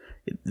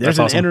there's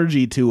an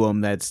energy to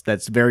them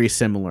that's very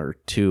similar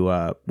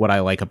to what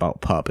I like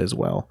about Pup as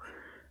well.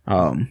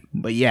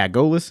 But yeah,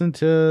 go listen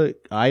to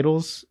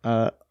Idols.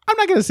 I'm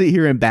not gonna sit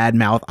here and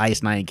badmouth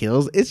Ice Nine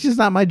Kills. It's just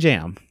not my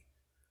jam.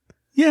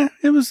 Yeah,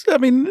 it was. I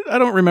mean, I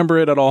don't remember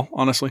it at all,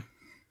 honestly.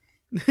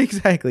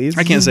 Exactly.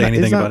 I can't say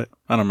anything about it.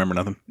 I don't remember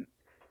nothing.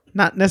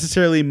 Not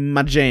necessarily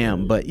my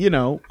jam, but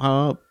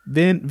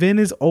Vin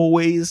is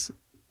always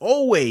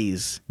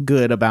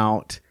good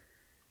about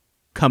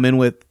coming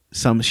with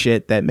some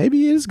shit that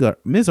maybe is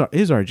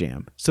our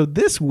jam. So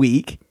this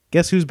week,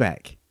 guess who's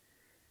back?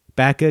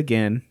 Back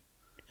again.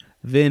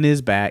 Vin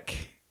is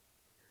back.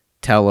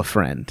 Tell a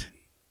friend.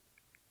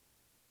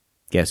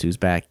 Guess who's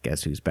back?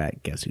 Guess who's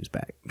back? Guess who's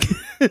back?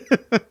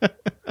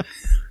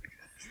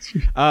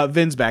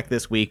 Vin's back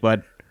this week,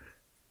 bud.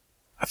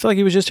 I feel like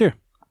he was just here.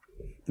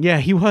 Yeah,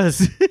 he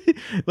was.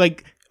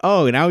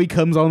 Now he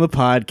comes on the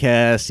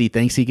podcast. He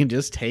thinks he can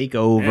just take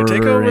over. Yeah,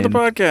 take over the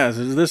podcast.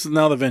 This is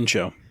now the Vin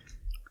show.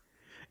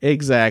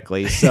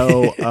 Exactly.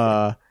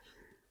 So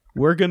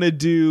we're gonna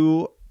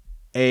do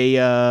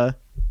an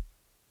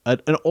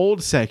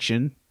old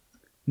section,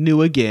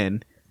 new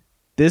again.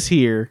 This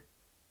here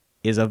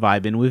is a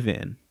Vibin' with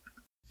Vin.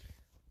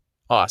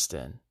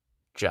 Austin,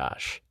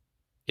 Josh,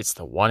 it's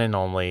the one and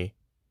only.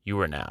 You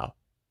are now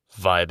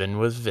Vibin'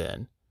 with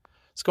Vin.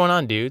 What's going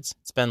on, dudes?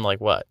 It's been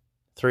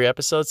 3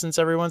 episodes since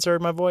everyone's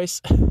heard my voice.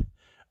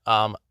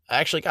 I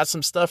actually got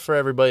some stuff for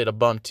everybody to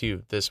bump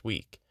to this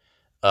week.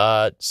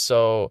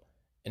 So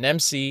an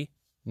MC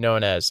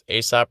known as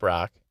A$AP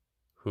Rock,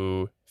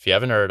 who, if you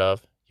haven't heard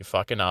of, you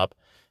fucking up,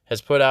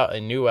 has put out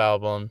a new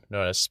album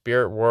known as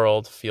Spirit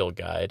World Field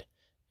Guide.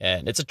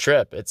 And it's a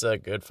trip. It's a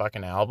good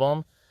fucking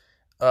album.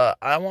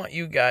 I want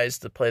you guys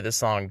to play the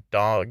song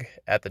Dog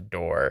at the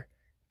Door,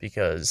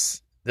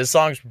 because This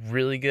song's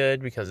really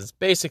good because it's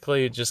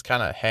basically just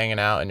kind of hanging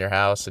out in your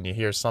house and you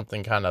hear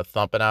something kind of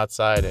thumping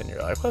outside and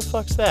you're like, what the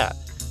fuck's that?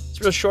 It's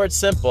real short,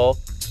 simple,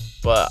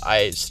 but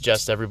I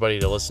suggest everybody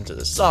to listen to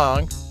this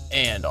song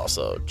and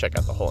also check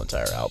out the whole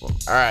entire album.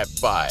 All right,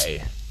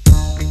 bye.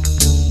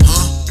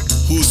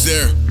 Who's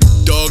there?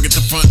 Dog at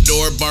the front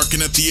door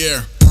barking at the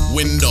air.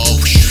 Wind all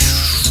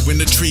in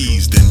the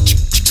trees, then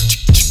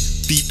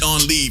feet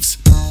on leaves.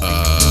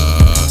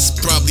 It's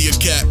probably a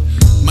cat.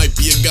 Might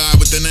be a guy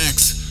with an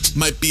axe.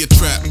 Might be a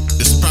trap.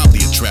 It's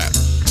probably a trap.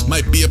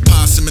 Might be a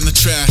possum in the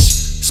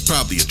trash. It's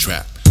probably a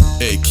trap.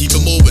 Hey, keep it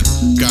moving.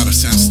 Gotta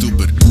sound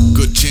stupid.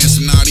 Good chance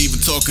I'm not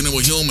even talking to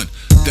a human.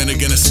 Then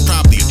again, it's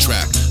probably a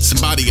trap.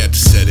 Somebody had to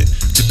set it.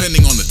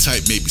 Depending on the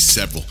type, maybe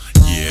several.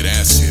 Yeah,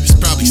 that's it. It's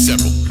probably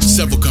several.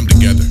 Several come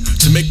together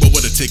to make what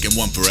would have taken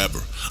one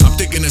forever. I'm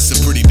thinking it's a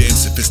pretty damn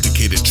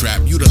sophisticated trap,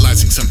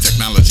 utilizing some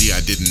technology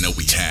I didn't know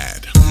we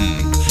had.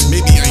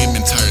 Maybe I am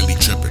entirely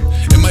tripping.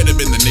 It might have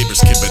been the neighbor's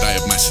kid, but I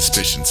have my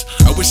suspicions.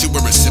 I wish it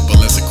were as simple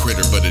as a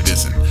critter, but it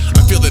isn't.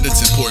 I feel that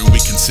it's important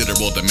we consider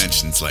all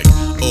dimensions, like,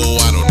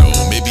 oh, I don't know,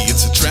 maybe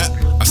it's a trap.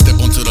 I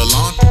step onto the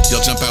lawn,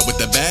 you'll jump out with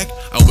the bag.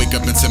 I wake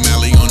up in some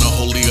alley on a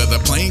wholly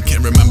other plane.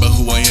 Can't remember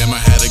who I am,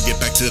 I had to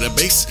get back to the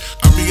base.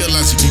 I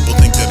realize you people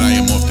think that I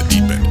am off the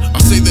deep end.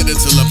 I'll say that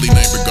it's a lovely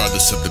night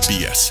regardless of the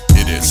BS.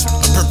 It is.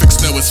 A perfect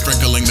snow is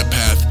freckling the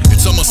path.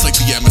 It's almost like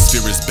the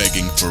atmosphere is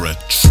begging for a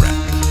trap.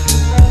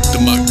 The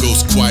mud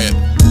goes quiet,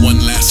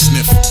 one last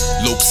sniff,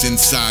 lopes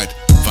inside.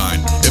 Fine,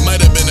 it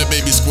might have been a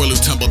baby squirrel who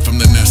tumbled from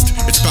the nest.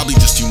 It's probably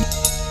just you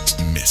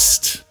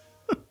missed.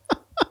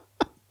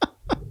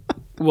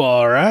 Well,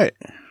 all right.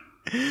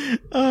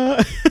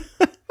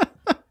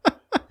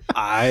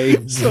 I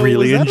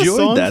really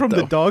enjoyed that, from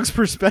though. the dog's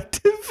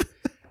perspective.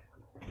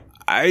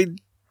 I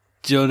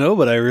don't know,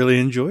 but I really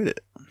enjoyed it.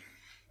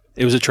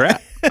 It was a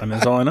trap. I mean,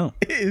 that's all I know.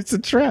 It's a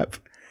trap.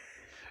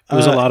 It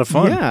was a lot of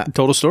fun. Yeah.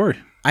 Total story.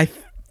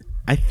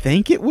 I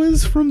think it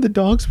was from the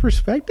dog's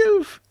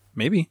perspective,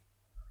 Maybe.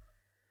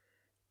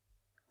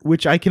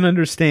 which I can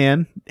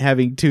understand,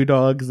 having two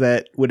dogs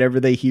that whenever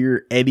they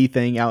hear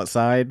anything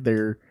outside,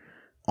 they're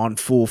on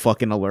full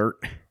fucking alert.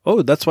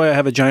 Oh, that's why I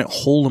have a giant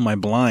hole in my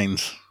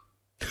blinds.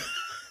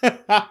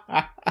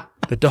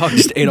 The dog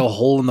just ate a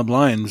hole in the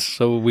blinds,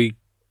 so we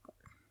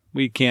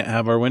can't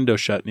have our window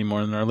shut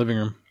anymore in our living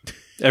room.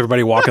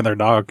 Everybody walking their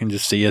dog can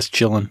just see us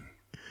chilling.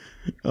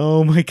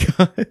 Oh my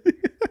god.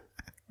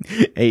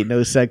 Ain't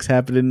no sex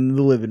happening in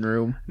the living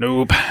room.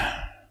 Nope.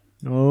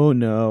 Oh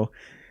no.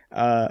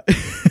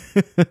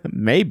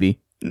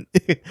 Maybe.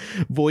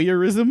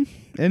 Voyeurism?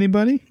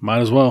 Anybody? Might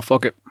as well.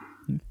 Fuck it.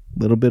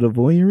 Little bit of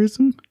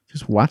voyeurism?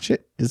 Just watch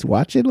it. Just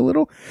watch it a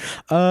little.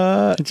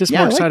 It's just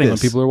more exciting when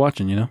people are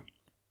watching, you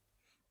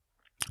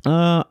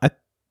know?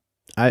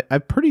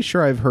 I'm pretty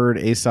sure I've heard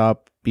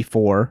Aesop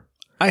before.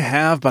 I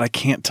have, but I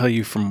can't tell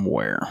you from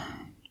where.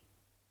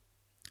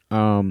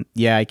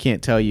 Yeah, I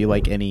can't tell you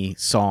like any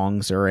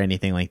songs or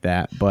anything like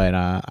that, but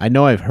I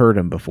know I've heard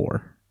him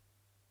before.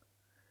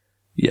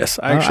 Yes,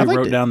 I actually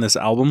wrote down this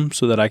album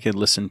so that I could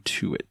listen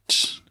to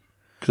it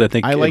because I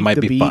think it might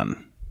be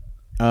fun.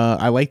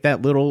 I like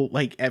that little,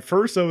 like, at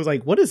first I was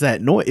like, what is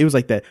that noise? It was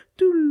like that,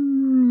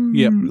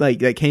 yep, like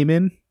that came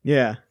in.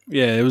 Yeah,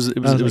 yeah, it was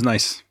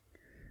nice.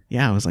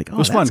 Yeah, I was like, oh, it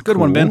was fun. Good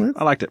one, Ben.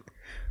 I liked it.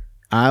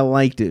 I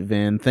liked it,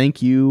 Vin.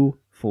 Thank you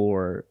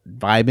for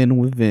vibing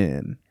with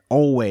Vin.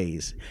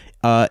 Always.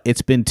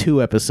 It's been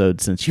 2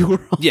 episodes since you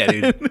were on. Yeah,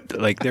 dude.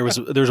 Like there was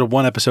a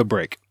 1 episode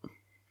break.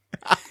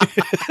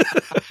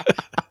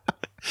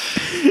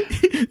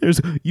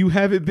 You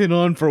haven't been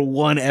on for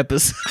 1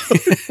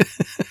 episode.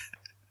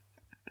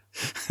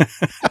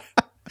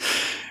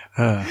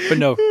 But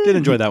no, did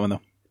enjoy that one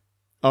though.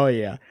 Oh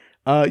yeah.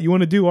 You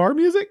want to do our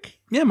music?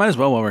 Yeah, might as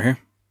well while we're here.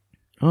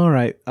 All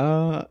right.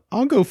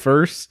 I'll go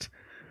first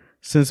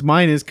since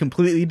mine is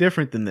completely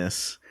different than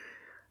this.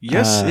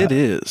 Yes, it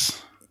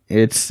is.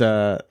 It's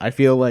I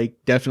feel like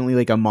definitely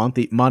like a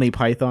Monty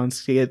Python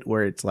skit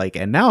where it's like,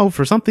 and now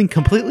for something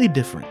completely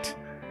different.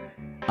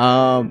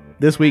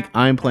 This week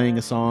I'm playing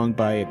a song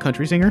by a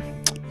country singer.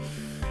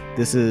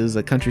 This is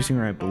a country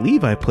singer I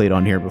believe I played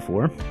on here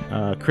before,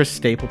 Chris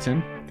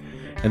Stapleton,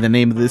 and the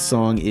name of this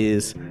song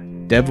is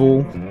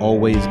 "Devil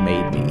Always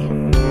Made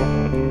Me."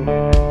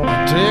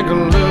 Take a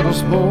little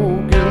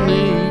smoke in the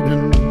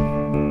evening,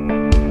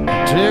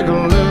 take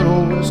a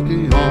little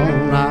whiskey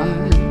on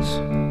ice.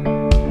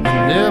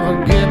 I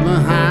never get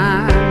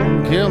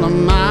behind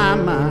killing my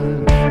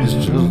mind. It's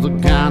just the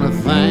kind of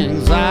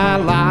things I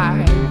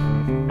like,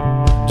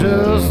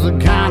 just the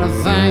kind of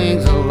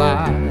things I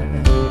like.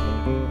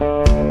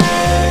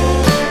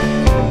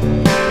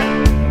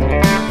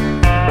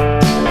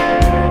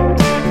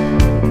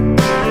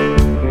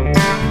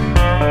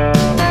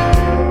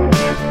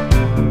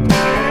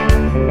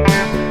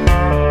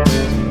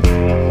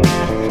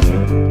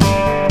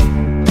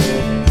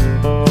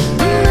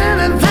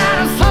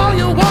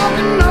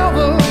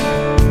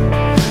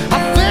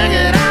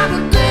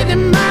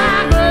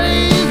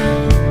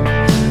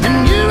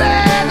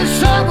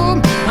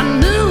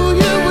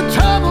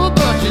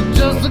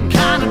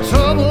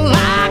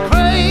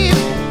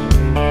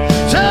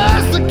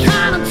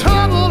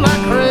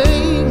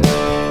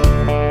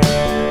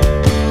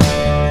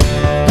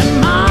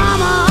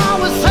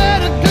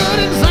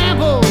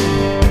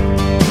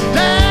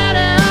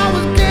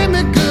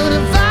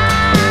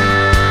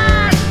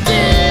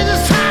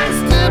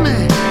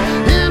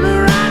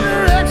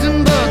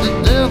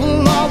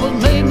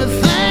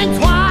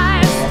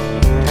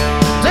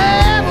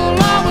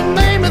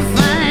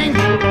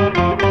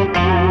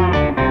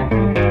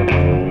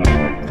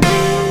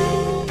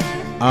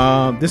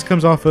 this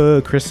comes off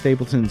of Chris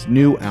Stapleton's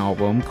new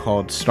album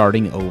called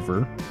Starting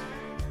Over.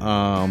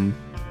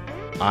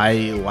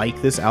 I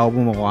like this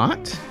album a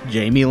lot.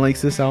 Jamie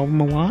likes this album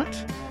a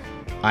lot.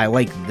 I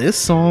like this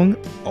song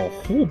a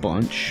whole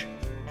bunch.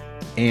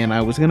 And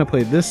I was going to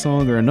play this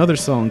song or another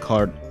song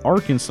called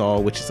Arkansas,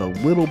 which is a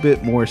little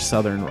bit more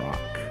southern rock.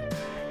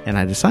 And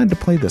I decided to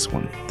play this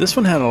one. This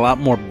one had a lot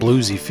more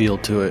bluesy feel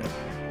to it.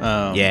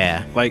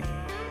 Yeah. Like,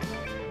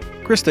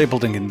 Chris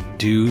Stapleton can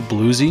do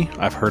bluesy.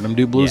 I've heard him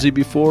do bluesy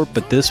before,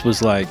 but this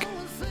was like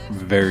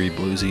very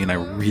bluesy, and I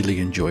really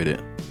enjoyed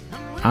it.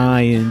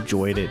 I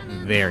enjoyed it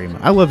very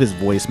much. I love his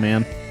voice,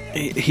 man.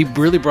 He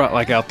really brought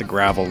like out the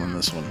gravel in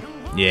this one.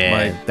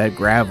 Yeah, like, that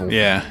gravel.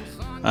 Yeah,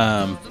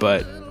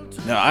 but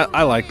no,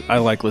 I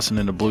like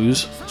listening to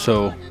blues.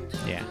 So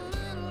yeah,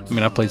 I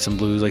mean, I played some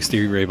blues like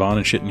Stevie Ray Vaughan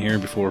and shit in here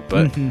before,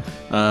 but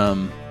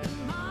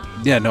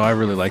yeah, no, I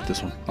really like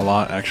this one a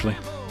lot actually.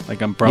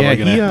 Like I'm probably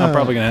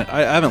gonna.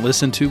 I haven't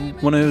listened to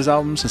one of his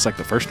albums since like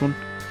the first one.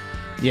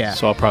 Yeah,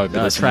 so I'll probably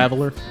be listening.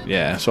 Traveler.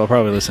 Yeah, so I'll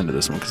probably listen to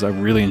this one because I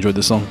really enjoyed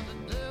this song.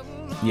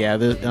 Yeah,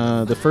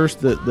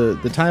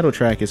 the title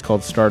track is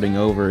called Starting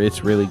Over.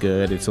 It's really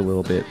good. It's a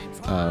little bit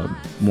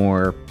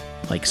more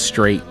like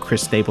straight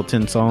Chris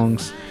Stapleton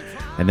songs.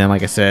 And then,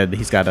 like I said,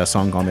 he's got a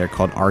song on there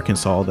called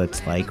Arkansas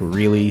that's like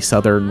really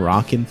southern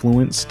rock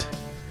influenced.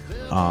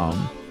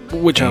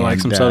 Which I like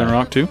some southern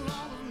rock too.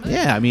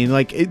 Yeah, I mean,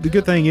 like the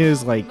good thing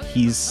is like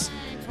he's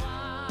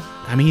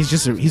a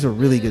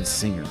really good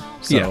singer.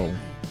 So, yeah.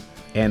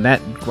 And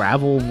that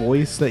gravel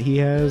voice that he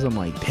has, I'm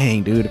like,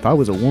 dang, dude, if I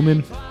was a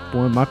woman,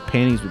 boy, my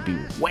panties would be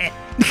wet.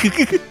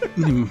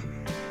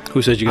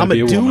 Who said you gotta be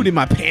a woman? I'm a dude and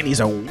my panties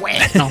are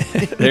wet. No.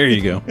 There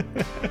you go.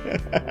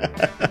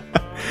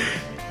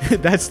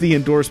 That's the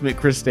endorsement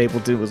Chris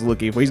Stapleton was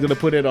looking for. He's going to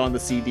put it on the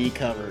CD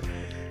cover.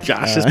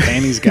 Josh's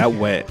panties got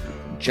wet.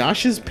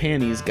 Josh's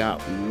panties got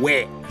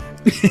wet.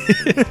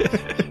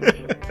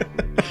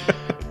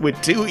 With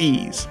 2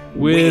 E's.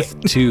 With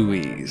wet. 2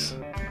 E's.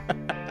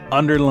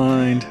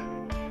 Underlined.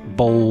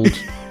 Bold.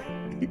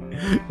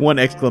 1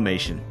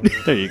 exclamation.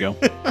 There you go.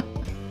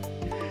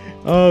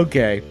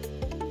 Okay.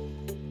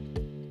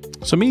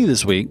 So me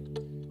this week,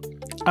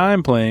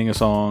 I'm playing a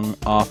song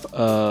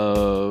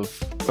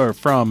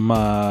from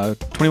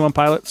 21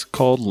 Pilots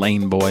called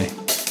Lane Boy. They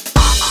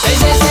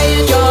say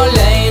you're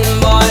lane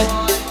boy,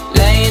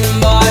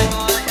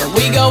 and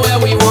we go where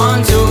we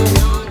want to.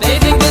 They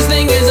think this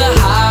thing is a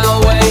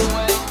highway,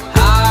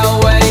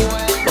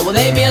 but will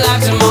they be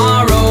alive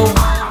tomorrow?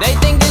 They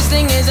think this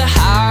thing is a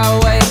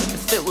highway.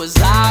 If it was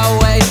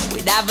highway,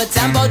 we'd have a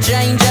tempo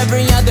change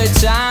every other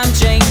time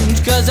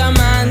change. Cause our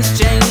minds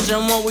change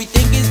and what we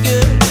think is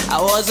good. I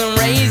wasn't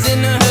raised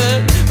in the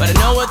hood, but I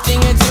know a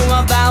thing or two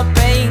about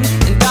pain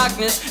and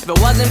darkness. If it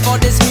wasn't for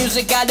this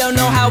music, I don't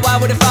know how I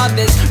would have thought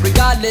this.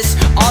 Regardless,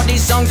 all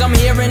these songs I'm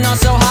hearing are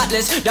so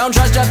heartless. Don't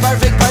trust a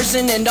perfect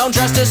person and don't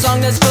trust a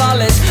song that's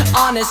flawless.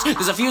 Honest,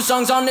 there's a few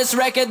songs on this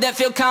record that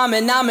feel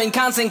common. I'm in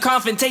constant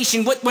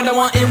confrontation with what I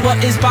want and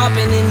what is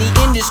popping in the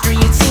industry.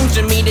 It seems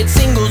to me that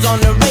singles on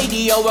the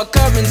radio are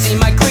currency.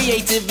 My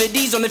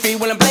creativity's on the free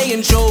when I'm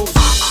playing shows.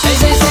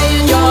 They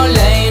say you're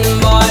lane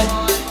boy,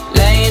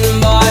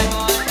 but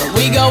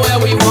we go where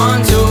we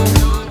want to.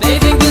 They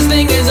think this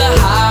thing is a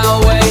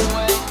highway,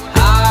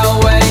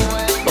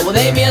 but will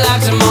they be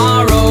alive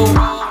tomorrow?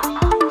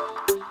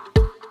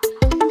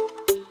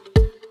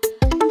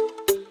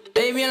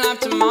 They be alive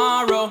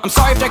tomorrow. I'm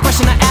sorry if that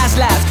question I asked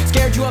last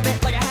scared you a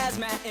bit like a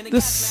hazmat.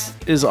 This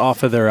is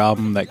off of their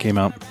album that came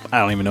out, I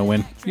don't even know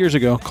when, years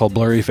ago, called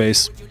Blurry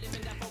Face.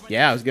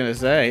 Yeah, I was gonna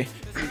say.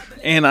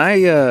 And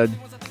I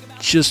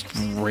just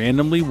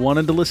randomly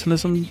wanted to listen to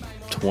some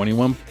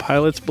 21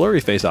 Pilots Blurry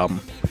Face album.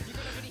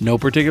 No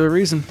particular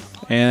reason.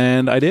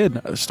 And I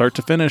did, start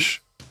to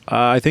finish.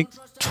 I think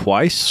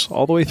twice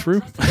all the way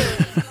through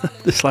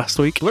this last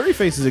week. Blurry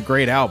Face is a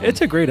great album.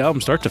 It's a great album,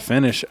 start to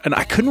finish. And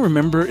I couldn't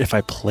remember if I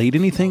played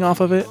anything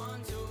off of it.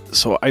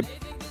 So I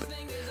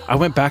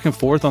went back and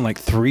forth on like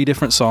 3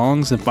 different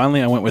songs. And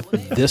finally I went with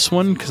this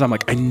one because I'm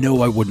like, I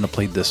know I wouldn't have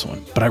played this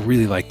one. But I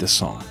really like this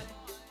song.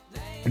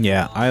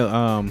 Yeah,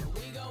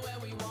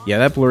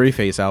 that Blurry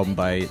Face album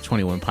by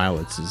 21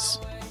 Pilots is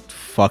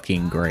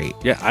fucking great.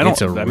 Yeah,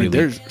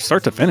 there's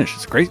start to finish.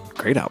 It's a great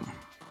album.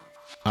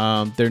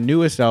 Their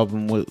newest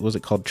album was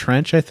it called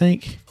Trench, I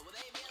think?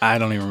 I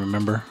don't even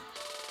remember.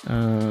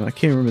 I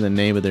can't remember the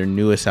name of their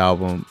newest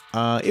album.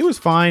 It was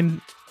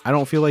fine. I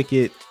don't feel like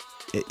it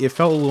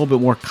felt a little bit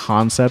more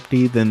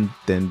concept-y than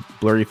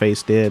Blurry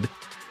Face did,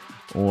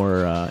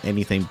 or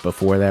anything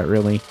before that,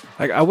 really.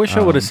 Like, I wish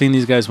I would have seen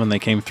these guys when they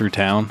came through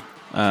town.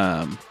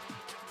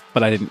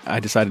 But I didn't. I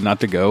decided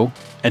not to go,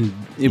 and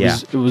it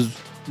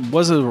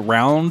was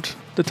around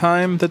the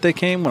time that they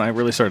came when I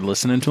really started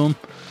listening to them.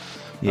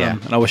 Yeah,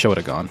 and I wish I would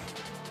have gone.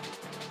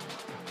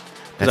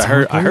 I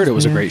heard it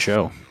was a great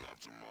show,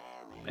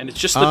 and it's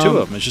just the two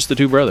of them. It's just the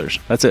 2 brothers.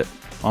 That's it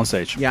on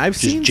stage. Yeah, I've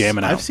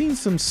seen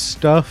some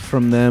stuff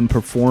from them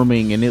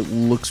performing, and it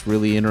looks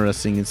really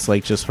interesting. It's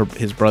like just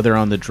his brother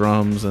on the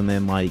drums, and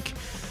then like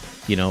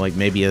you know, like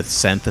maybe a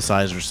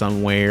synthesizer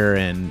somewhere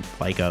and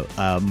like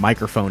a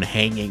microphone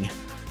hanging.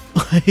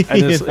 And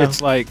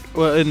it's like,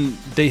 well, and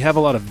they have a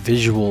lot of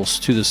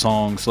visuals to the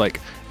songs, like,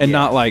 and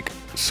not like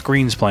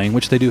screens playing,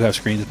 which they do have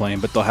screens playing,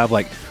 but they'll have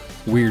like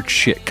weird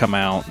shit come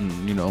out,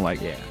 and you know,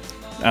 like, I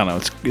don't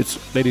know,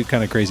 it's they do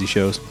kind of crazy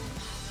shows.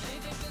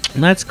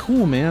 And that's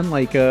cool, man.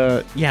 Like,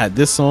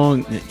 this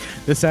song,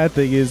 the sad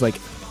thing is, like,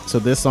 so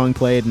this song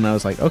played, and I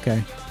was like,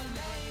 okay.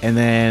 And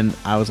then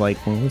I was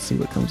like, well, let's see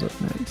what comes up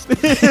next.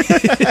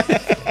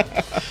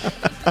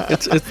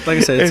 It's like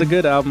I said, it's a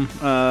good album.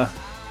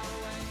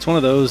 It's one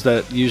of those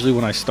that usually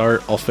when I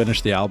start, I'll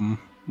finish the album,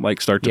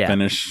 like start to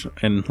finish.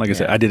 And like I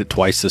said, I did it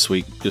twice this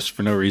week, just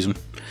for no reason.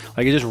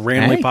 Like it just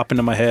randomly popped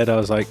into my head. I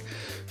was like,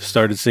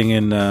 started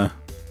singing one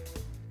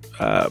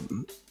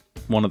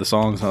of the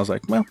songs. And I was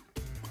like, well,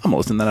 I'm gonna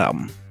listen to that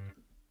album.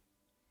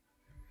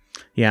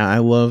 Yeah, I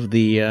love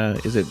the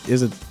is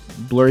it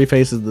Blurry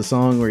Faces, the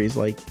song where he's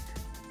like,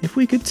 if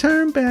we could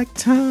turn back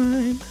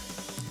time.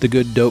 The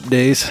good dope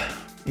days.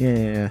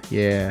 Yeah.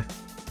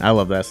 I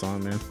love that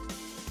song, man.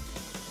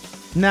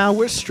 Now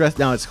we're stressed.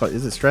 Now it's called.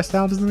 Is it Stressed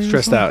Out? Is the name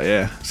Stressed Out,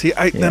 yeah. See,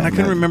 I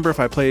couldn't remember if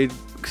I played,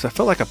 because I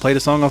felt like I played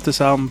a song off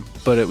this album,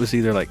 but it was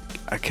either like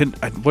I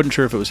wasn't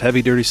sure if it was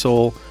Heavy Dirty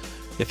Soul,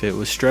 if it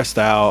was Stressed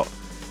Out.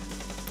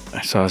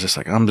 So I was just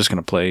like, I'm just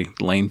gonna play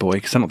Lane Boy,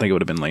 because I don't think it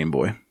would have been Lane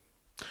Boy.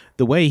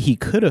 The way he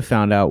could have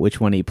found out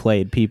which one he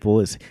played, people,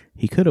 is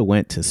he could have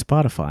went to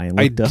Spotify and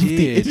looked up.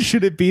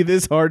 Should it be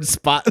this hard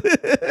spot?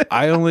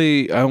 I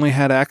only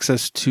had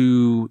access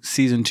to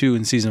season 2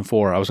 and season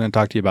 4. I was going to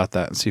talk to you about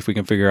that and see if we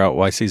can figure out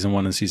why season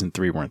 1 and season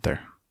 3 weren't there.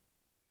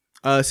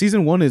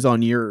 Season 1 is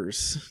on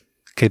yours.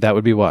 Okay, that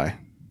would be why.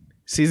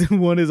 Season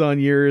 1 is on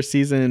yours.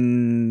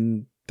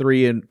 Season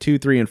 2,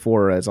 3, and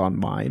 4 is on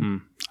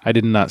mine. I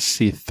did not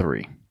see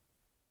 3,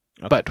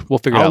 but we'll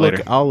figure it out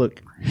later. I'll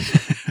look.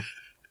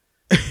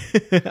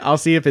 I'll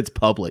see if it's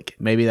public.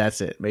 Maybe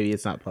that's it. Maybe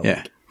it's not public.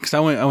 Yeah, because I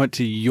went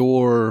to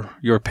your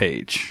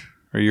page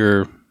or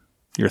your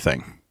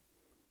thing.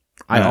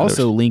 I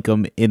also link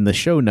them in the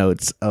show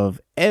notes of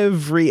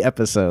every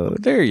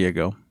episode. There you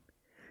go.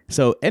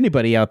 So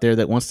anybody out there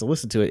that wants to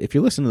listen to it, if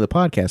you listen to the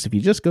podcast, if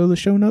you just go to the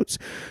show notes,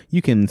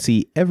 you can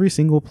see every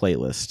single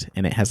playlist,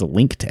 and it has a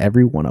link to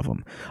every one of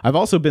them. I've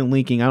also been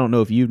linking, I don't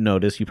know if you've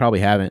noticed, you probably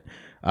haven't,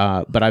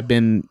 but I've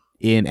been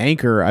in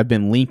Anchor, I've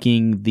been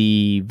linking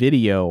the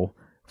video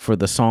for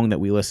the song that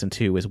we listen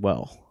to as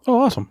well.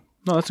 Oh, awesome.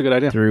 No, that's a good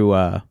idea. Through,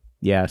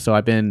 so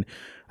I've been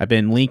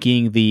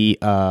linking the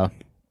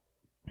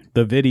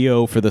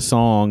video for the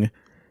song,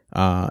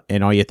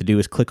 and all you have to do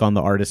is click on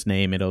the artist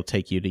name. It'll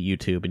take you to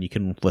YouTube, and you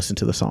can listen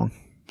to the song.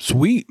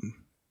 Sweet.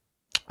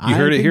 You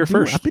heard it here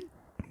first.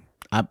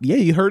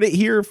 You heard it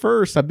here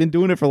first. I've been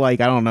doing it for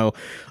like, I don't know,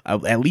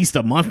 at least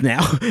a month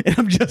now, and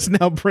I'm just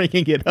now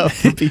bringing it up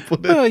for people.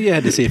 Well, you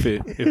had to see if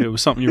it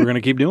was something you were going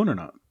to keep doing or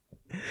not.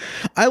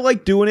 I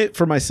like doing it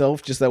for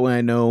myself, just that way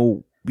I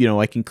know, you know,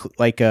 I can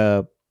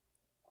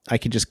I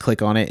can just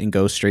click on it and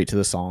go straight to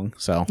the song.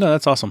 So no,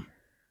 that's awesome.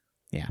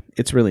 Yeah,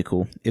 it's really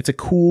cool. It's a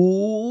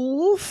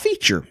cool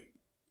feature.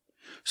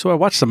 So I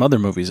watched some other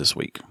movies this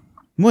week.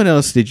 What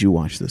else did you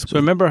watch this week? So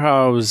remember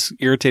how I was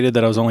irritated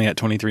that I was only at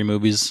 23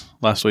 movies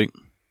last week?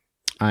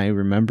 I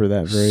remember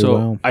that very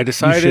well. I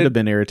decided you should have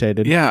been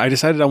irritated. Yeah, I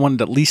decided I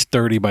wanted at least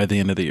 30 by the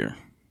end of the year.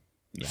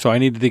 Yeah. So I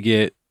needed to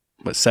get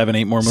 7,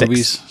 8 more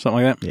movies,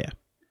 something like that. Yeah.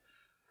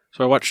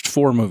 So I watched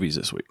 4 movies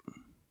this week.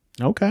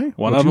 Okay.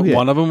 One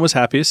of them was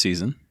Happiest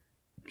Season.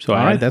 So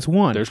all right, that's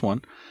one. There's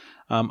one.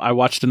 I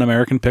watched An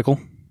American Pickle.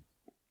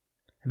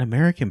 An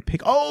American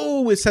Pickle.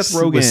 Oh, with Seth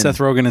Rogen. With Seth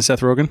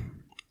Rogen.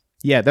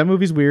 Yeah, that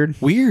movie's weird.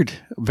 Weird.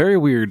 Very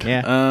weird.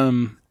 Yeah.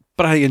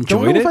 But I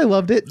enjoyed it. Don't know if I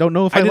loved it. Don't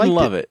know if I liked it. I didn't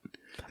love it.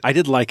 I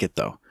did like it,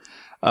 though.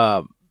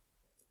 I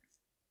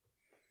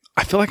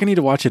feel like I need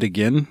to watch it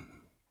again.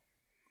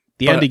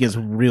 The ending is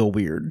real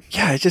weird.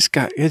 Yeah, it just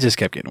kept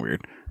getting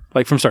weird.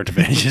 Like from start to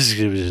finish.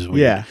 It was just weird.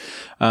 Yeah.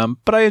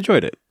 But I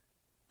enjoyed it.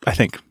 I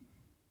think.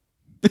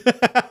 And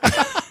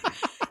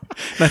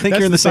I think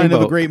you're in the same boat.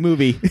 Of a great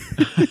movie.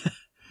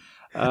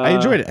 I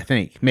enjoyed it. I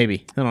think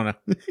maybe I don't know.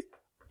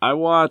 I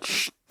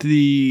watched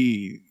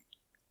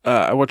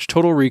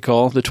Total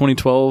Recall, the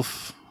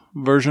 2012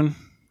 version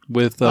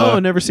with.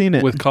 Never seen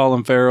it with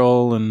Colin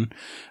Farrell and.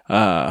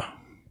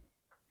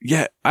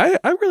 Yeah, I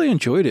really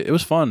enjoyed it. It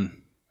was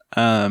fun.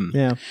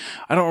 Yeah,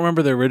 I don't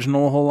remember the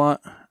original a whole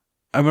lot.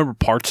 I remember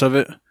parts of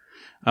it.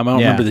 I don't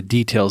remember the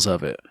details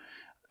of it.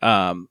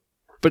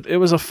 But it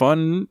was a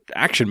fun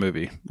action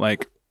movie.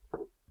 Like,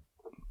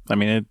 I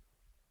mean,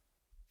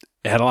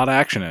 it had a lot of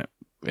action in it.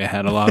 It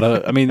had a lot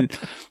of, I mean,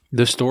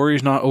 the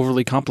story's not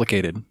overly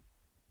complicated.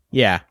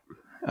 Yeah.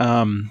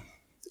 And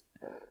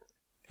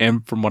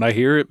from what I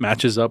hear, it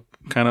matches up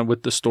kind of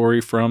with the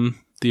story from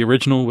the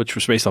original, which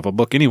was based off a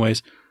book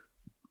anyways.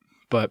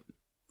 But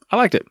I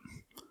liked it.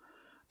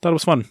 Thought it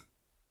was fun.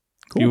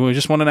 Cool. You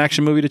just want an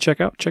action movie to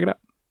check out? Check it out.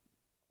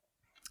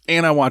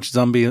 And I watched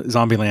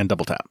Zombieland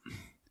Double Tap.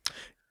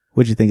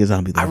 What'd you think of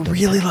Zombieland? I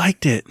really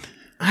liked it.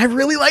 I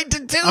really liked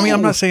it too. I mean,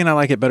 I'm not saying I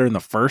like it better than the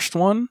first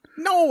one.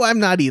 No, I'm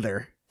not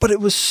either. But it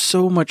was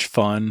so much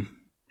fun.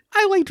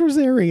 I liked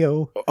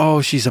Rosario.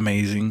 Oh, she's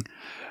amazing.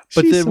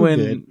 But She's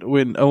then so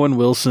when Owen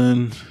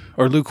Wilson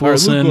or Luke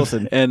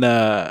Wilson, and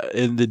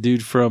the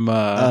dude from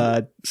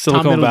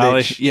Silicon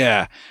Valley,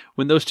 yeah,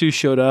 when those two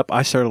showed up,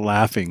 I started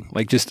laughing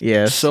like just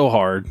so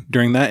hard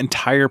during that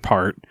entire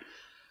part.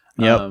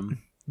 Yep.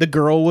 The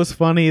girl was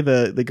funny.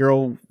 The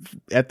girl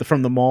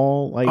from the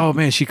mall. Like, oh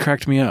man, she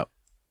cracked me up.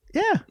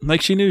 Yeah,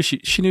 like she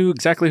knew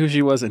exactly who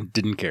she was and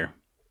didn't care.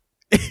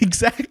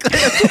 Exactly.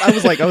 That's what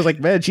I was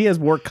like, man, she has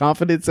more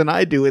confidence than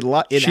I do in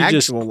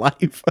actual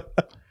life.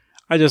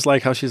 I just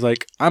like how she's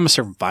like, I'm a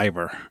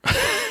survivor.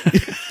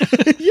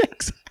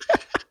 Yes.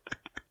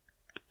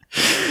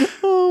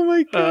 Oh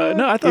my god!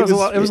 No, I thought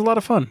it was a lot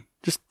of fun.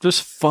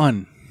 Just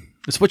fun.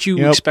 It's what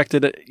you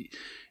expected.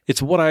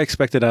 It's what I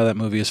expected out of that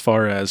movie. As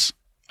far as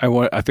I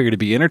figured it'd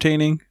be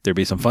entertaining. There'd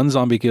be some fun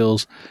zombie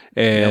kills,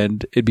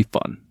 and it'd be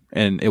fun.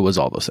 And it was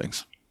all those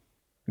things.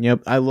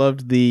 Yep, I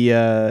loved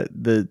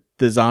the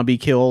zombie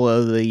kill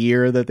of the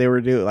year that they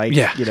were doing. Like,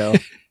 you know,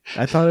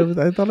 I thought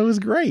it was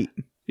great.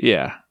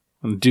 Yeah.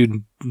 And the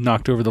dude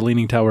knocked over the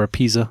Leaning Tower of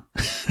Pisa.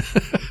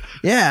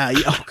 Yeah.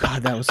 Oh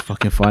god, that was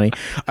fucking funny.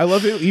 I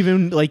love it.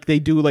 Even like they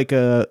do like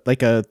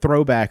a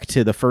throwback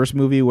to the first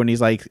movie when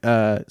he's like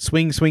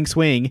swing, swing,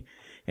 swing,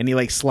 and he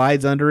like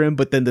slides under him,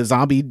 but then the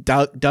zombie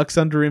ducks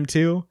under him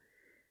too.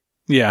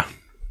 Yeah.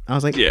 I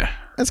was like, yeah,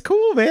 that's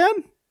cool, man.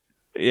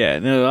 Yeah.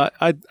 No,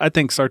 I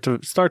think start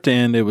to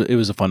end, it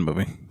was a fun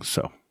movie.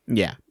 So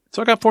yeah.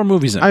 So I got 4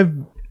 movies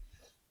in.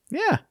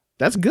 Yeah,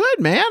 that's good,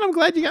 man. I'm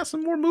glad you got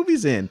some more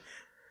movies in.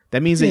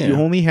 That means that you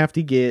only have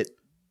to get,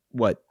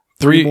 what,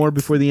 3 more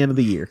before the end of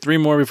the year? 3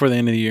 more before the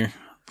end of the year.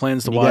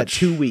 Plans to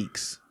watch. You got 2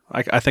 weeks.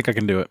 I think I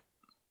can do it.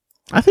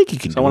 I think you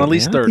can do it. I want at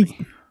least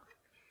 30.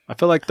 I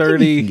feel like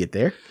 30. You can get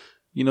there.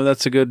 You know,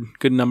 that's a good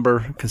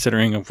number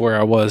considering of where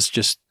I was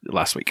just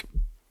last week.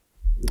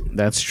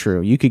 That's true.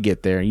 You could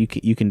get there. You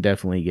can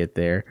definitely get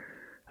there.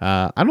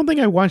 I don't think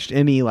I watched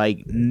any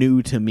like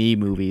new to me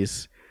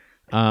movies.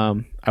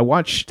 I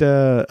watched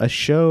a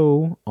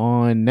show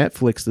on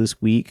Netflix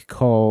this week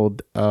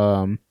called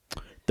The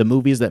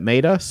Movies That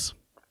Made Us.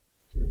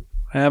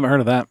 I haven't heard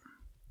of that.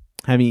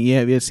 Have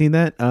you seen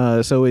that?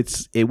 So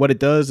what it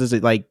does is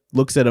it like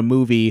looks at a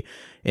movie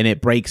and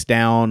it breaks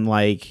down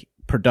like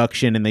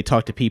production, and they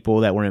talk to people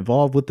that were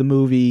involved with the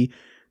movie.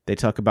 They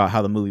talk about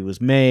how the movie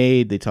was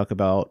made. They talk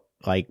about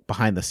like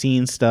behind the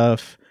scenes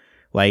stuff.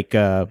 Like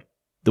the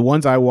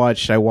ones I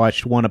watched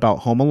one about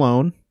Home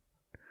Alone.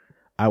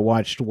 I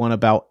watched one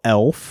about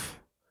Elf.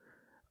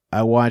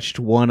 I watched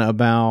one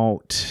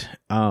about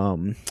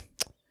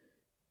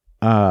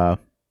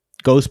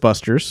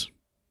Ghostbusters.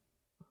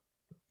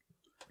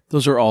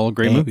 Those are all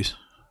great movies.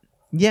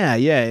 Yeah,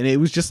 and it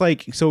was just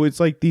like, so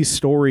it's like these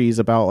stories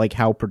about like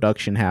how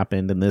production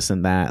happened and this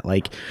and that.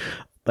 Like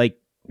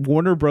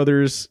Warner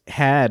Brothers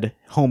had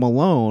Home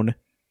Alone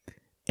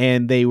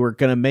and they were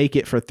going to make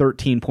it for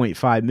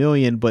 $13.5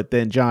 million, but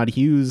then John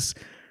Hughes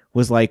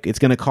was like, it's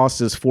going to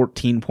cost us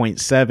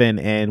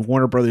 $14.7, and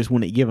Warner Brothers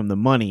wouldn't give him the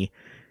money.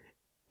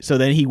 So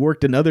then he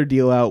worked another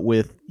deal out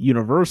with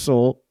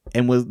Universal,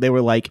 and they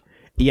were like,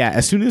 yeah,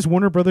 as soon as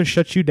Warner Brothers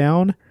shuts you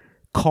down,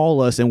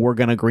 call us and we're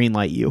going to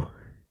greenlight you.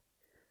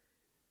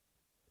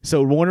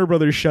 So Warner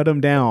Brothers shut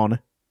him down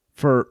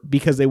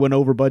because they went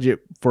over budget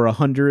for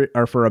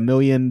 $1.2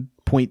 million,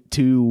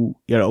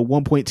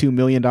 $1.2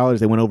 million.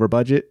 They went over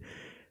budget.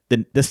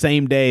 The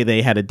same day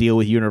they had a deal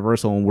with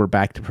Universal and we're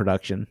back to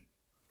production.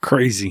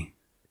 Crazy.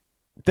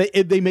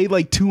 They made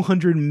like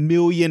 $200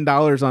 million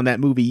on that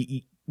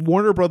movie.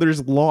 Warner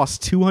Brothers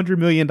lost $200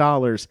 million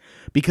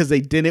because they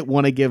didn't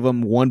want to give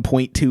them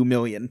 $1.2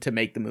 million to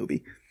make the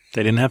movie.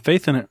 They didn't have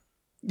faith in it.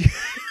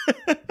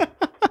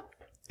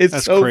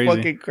 That's so crazy.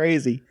 Fucking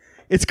crazy.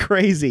 It's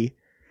crazy.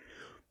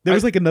 There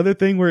was like another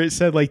thing where it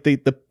said like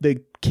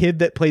the kid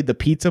that played the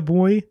pizza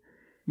boy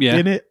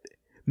in it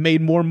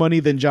made more money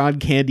than John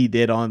Candy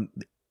did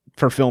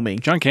for filming.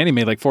 John Candy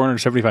made like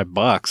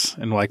 $475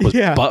 and like was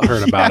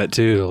butthurt about it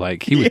too.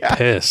 Like he was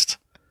pissed.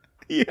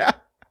 Yeah.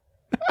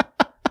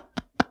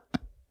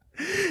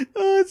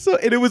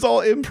 And it was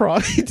all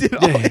improv. He did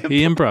all improv.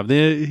 He improv.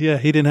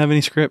 He didn't have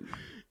any script.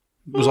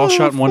 It was all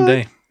shot in one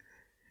day.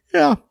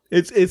 Yeah.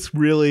 It's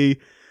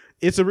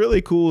a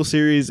really cool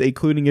series,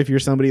 including if you're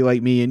somebody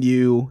like me and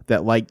you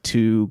that like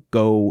to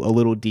go a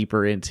little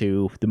deeper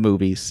into the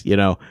movies, you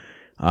know,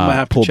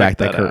 pull back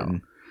that curtain.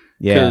 Out.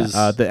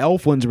 Yeah. The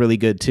Elf one's really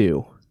good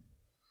too.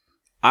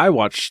 I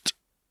watched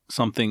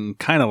something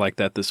kind of like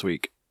that this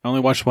week. I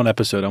only watched one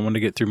episode. I wanted to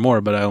get through more,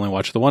 but I only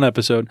watched the one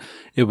episode.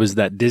 It was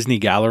that Disney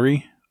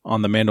Gallery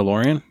on The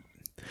Mandalorian.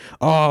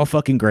 Oh,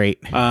 fucking great.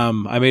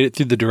 I made it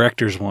through the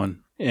director's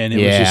one, and it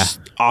was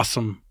just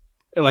awesome.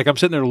 Like, I'm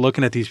sitting there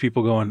looking at these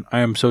people going, I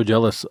am so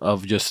jealous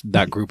of just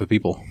that group of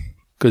people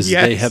because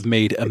they have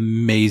made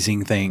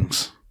amazing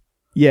things.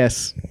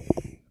 Yes.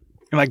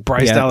 And like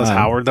Bryce Dallas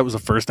Howard, that was the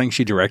first thing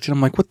she directed.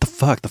 I'm like, what the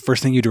fuck? The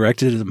first thing you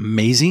directed is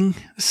amazing?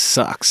 This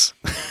sucks.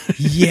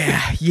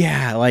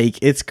 Yeah. Like,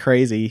 it's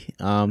crazy.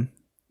 I'm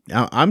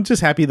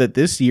just happy that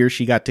this year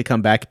she got to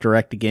come back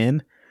direct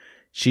again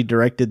She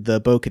directed the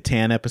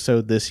Bo-Katan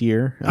episode this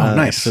year. Oh,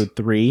 nice. Episode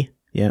 3.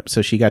 Yeah,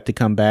 so she got to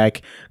come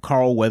back.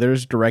 Carl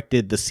Weathers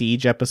directed the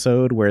Siege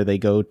episode where they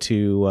go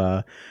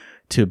to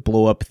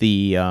blow up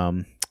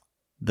the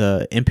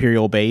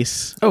Imperial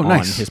base Oh, on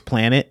nice. his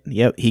planet.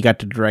 Yep, he got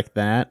to direct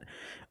that.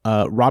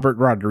 Robert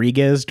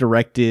Rodriguez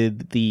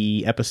directed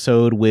the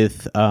episode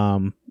with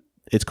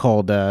it's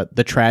called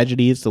The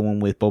Tragedy. It's the one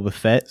with Boba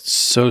Fett.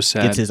 So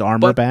sad. Gets his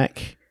armor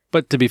back.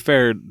 But to be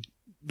fair,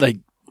 like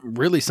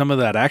really some of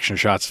that action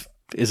shots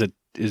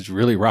is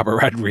really Robert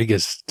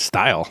Rodriguez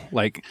style.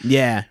 Like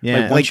Yeah.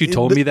 like once you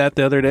told me that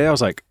the other day, I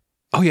was like,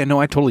 oh yeah, no,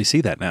 I totally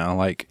see that now.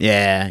 Like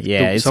Yeah.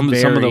 It's some of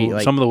very,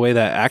 the way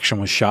that action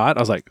was shot, I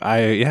was like,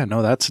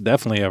 that's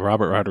definitely a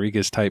Robert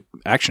Rodriguez type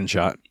action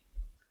shot.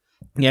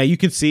 Yeah, you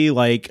could see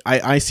like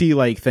I see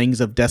like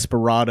things of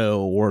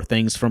Desperado or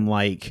things from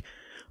like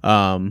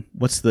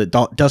what's the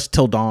Dusk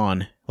Till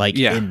Dawn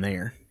in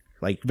there.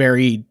 Like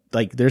very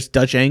like there's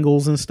Dutch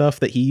angles and stuff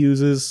that he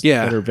uses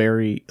that are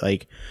very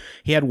like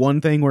he had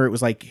one thing where it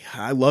was like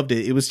I loved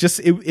it. It was just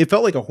it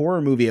felt like a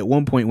horror movie at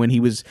one point when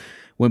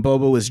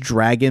Boba was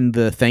dragging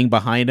the thing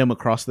behind him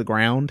across the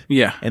ground.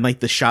 Yeah. And like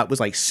the shot was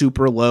like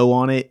super low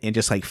on it and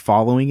just like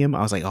following him.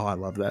 I was like, "Oh, I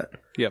love that."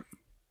 Yep.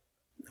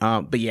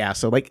 But yeah,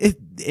 so like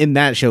in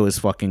that show is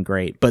fucking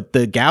great, but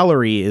the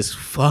gallery is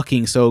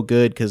fucking so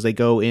good because they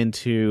go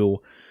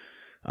into,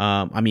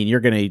 I mean, you're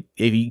gonna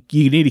if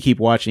you need to keep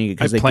watching it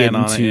because they get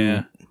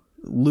into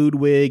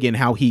Ludwig and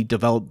how he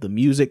developed the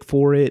music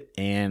for it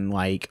and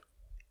like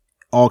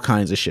all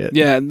kinds of shit.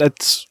 Yeah,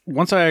 that's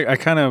once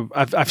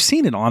I've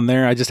seen it on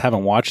there. I just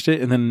haven't watched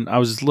it, and then I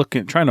was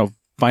trying to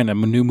find a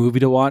new movie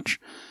to watch.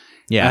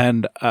 Yeah,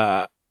 and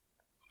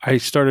I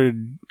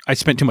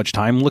spent too much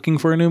time looking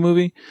for a new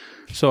movie.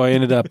 So I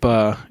ended up,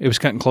 it was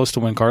getting close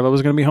to when Carla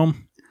was going to be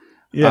home.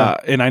 Yeah.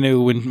 And I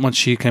knew once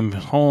she came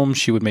home,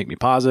 she would make me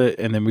pause it.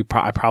 And then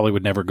I probably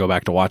would never go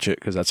back to watch it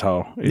because that's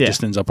how it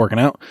just ends up working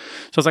out.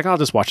 So I was like, I'll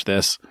just watch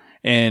this.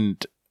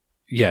 And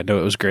yeah,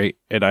 no, it was great.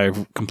 And I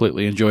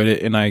completely enjoyed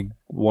it. And I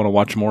want to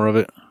watch more of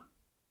it.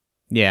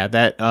 Yeah.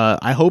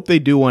 I hope they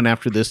do one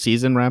after this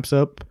season wraps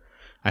up.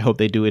 I hope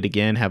they do it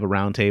again, have a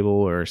round table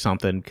or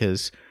something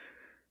because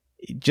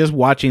just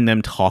watching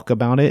them talk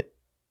about it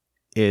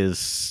is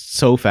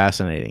so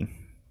fascinating.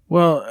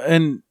 Well,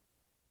 and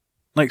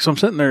like, so I'm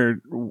sitting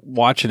there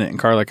watching it and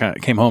Carla kind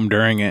of came home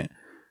during it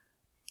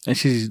and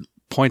she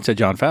points at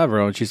Jon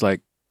Favreau and she's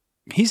like,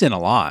 he's in a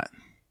lot.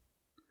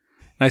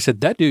 And I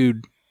said, that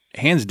dude,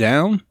 hands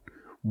down,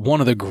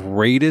 one of the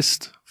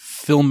greatest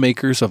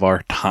filmmakers of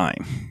our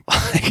time.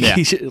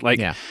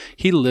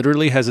 He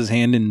literally has his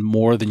hand in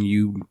more than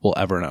you will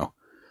ever know.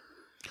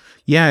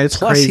 Yeah, it's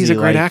Plus, crazy. He's a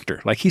great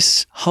actor. Like,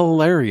 he's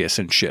hilarious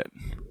and shit.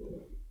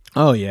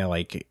 Oh yeah,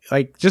 like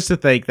just to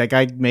think that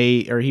guy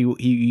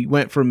he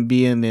went from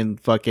being in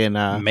fucking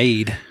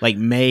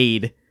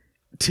Made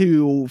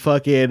to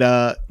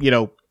fucking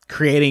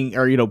creating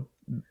or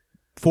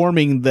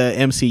forming the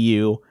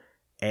MCU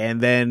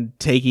and then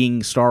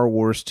taking Star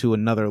Wars to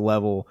another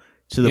level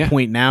to the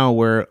point now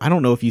where I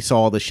don't know if you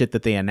saw the shit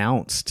that they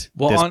announced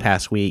this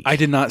past week. I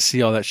did not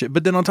see all that shit.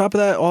 But then on top of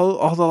that,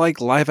 all the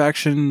like live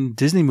action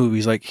Disney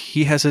movies, like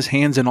he has his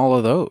hands in all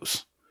of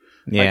those.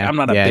 Yeah, like, I'm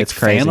not a big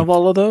fan of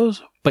all of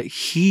those, but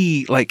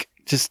he like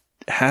just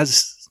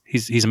has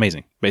he's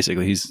amazing.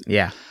 Basically, he's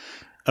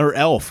or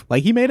Elf.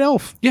 Like he made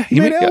Elf. Yeah, he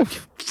made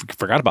Elf.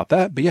 Forgot about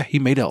that, but yeah, he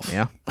made Elf.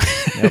 Yeah,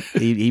 yep,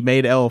 he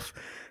made Elf.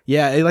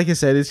 Yeah, like I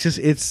said, it's just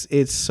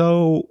it's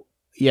so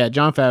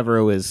Jon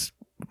Favreau is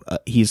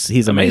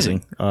he's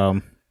amazing.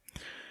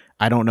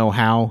 I don't know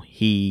how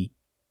he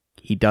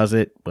does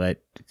it,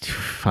 but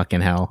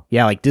fucking hell,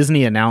 yeah. Like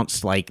Disney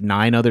announced like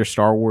 9 other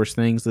Star Wars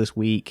things this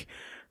week.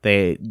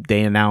 They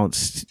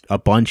announced a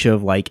bunch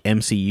of like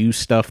MCU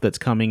stuff that's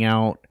coming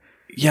out.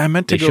 Yeah, I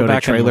meant to go back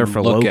and showed a trailer and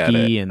for look Loki, at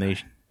it. and they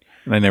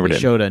never did.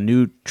 Showed a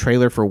new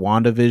trailer for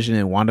WandaVision,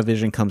 and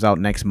WandaVision comes out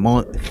next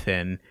month.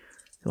 And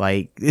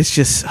like, it's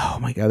just, oh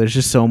my god, there's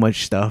just so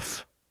much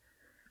stuff.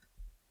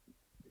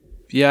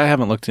 Yeah, I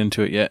haven't looked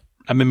into it yet.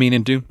 I've been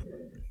meaning to.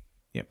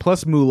 Yeah.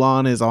 Plus,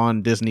 Mulan is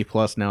on Disney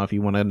Plus now. If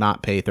you want to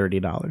not pay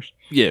 $30.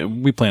 Yeah,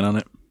 we plan on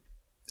it.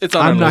 It's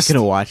on. I'm not going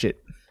to watch it.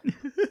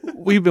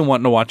 We've been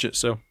wanting to watch it,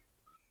 so.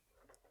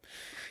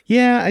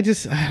 Yeah, I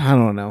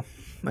don't know.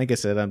 Like I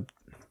said, I'm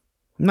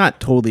not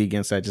totally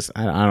against it.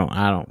 I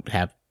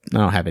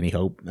don't have any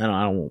hope. I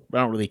don't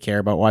really care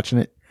about watching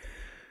it.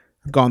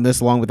 I've gone this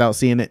long without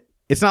seeing it.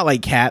 It's not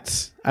like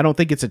Cats. I don't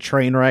think it's a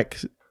train wreck.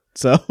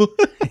 So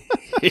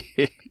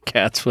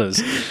Cats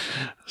was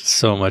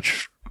so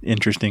much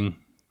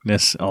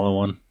interestingness all in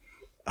one.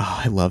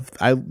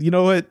 Oh, you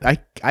know what? I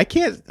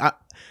can't.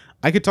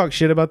 I could talk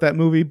shit about that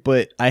movie,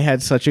 but I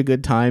had such a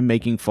good time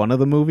making fun of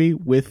the movie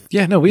with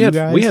we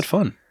had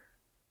fun.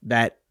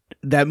 That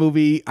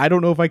movie, I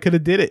don't know if I could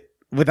have did it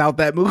without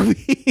that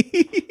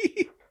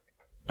movie.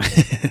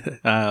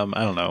 I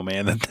don't know,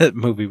 man. That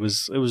movie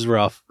was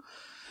rough.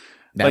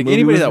 Like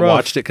anybody that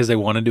watched it because they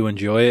wanted to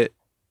enjoy it,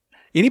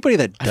 anybody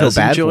that does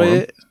enjoy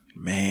it,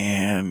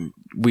 man,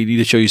 we need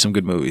to show you some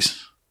good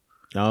movies.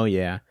 Oh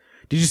yeah.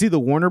 Did you see the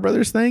Warner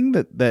Brothers thing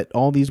that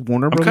all these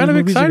Warner I'm Brothers kind of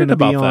movies excited are going to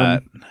about be on?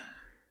 that.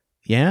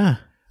 Yeah.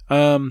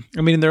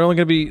 I mean, they're only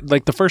going to be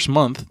like the first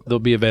month they'll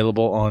be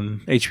available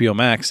on HBO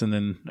Max, and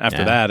then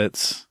after that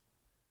it's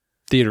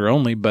theater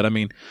only. But I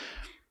mean,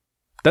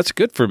 that's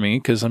good for me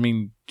because I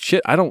mean,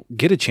 shit, I don't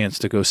get a chance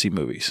to go see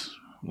movies.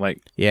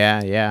 Like,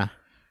 Yeah.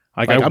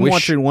 like I'm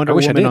watching Wonder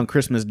Woman on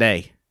Christmas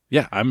Day.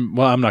 Yeah, I'm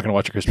not going to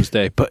watch it Christmas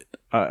Day, but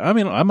I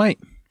mean,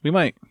 we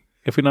might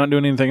if we're not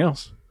doing anything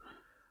else.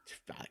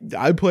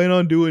 I plan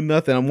on doing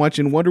nothing. I'm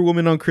watching Wonder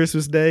Woman on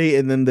Christmas Day,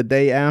 and then the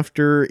day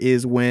after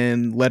is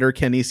when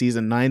Letterkenny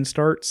season 9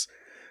 starts.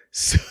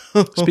 So,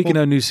 Speaking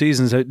of new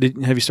seasons, have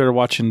you started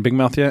watching Big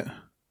Mouth yet?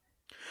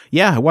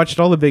 yeah, I watched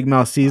all the Big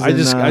Mouth season.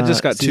 I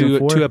just got season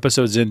 4. two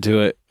episodes into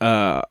it.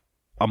 I'm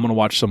gonna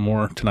watch some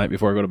more tonight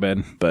before I go to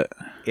bed. But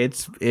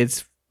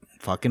It's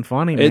fucking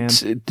funny, man.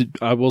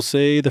 I will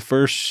say the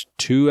first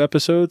 2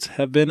 episodes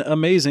have been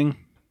amazing.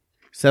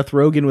 Seth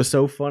Rogen was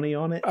so funny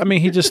on it. I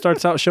mean, he just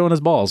starts out showing his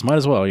balls. Might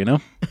as well, you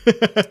know?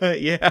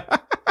 Yeah.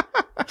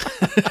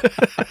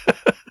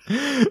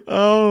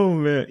 Oh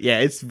man, yeah,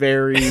 it's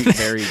very,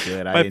 very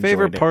good. My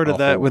favorite part of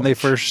that when they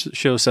first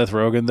show Seth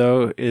Rogen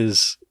though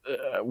is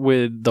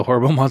with the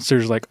horrible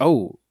monsters. Like,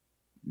 oh,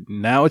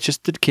 now it's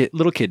just the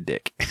little kid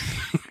dick.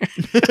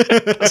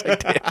 I was like,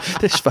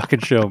 damn, this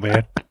fucking show,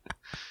 man.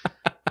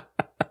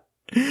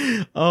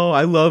 Oh,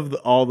 I love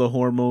all the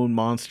hormone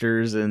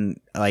monsters and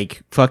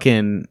like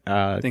fucking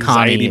Anxiety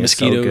Connie is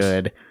mosquitoes. so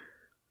good.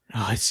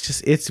 Oh,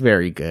 it's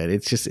very good.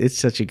 It's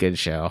such a good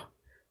show.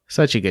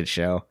 Such a good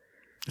show.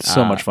 It's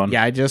so much fun.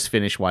 Yeah, I just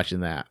finished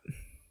watching that.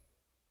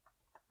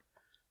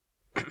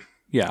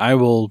 Yeah, I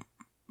will.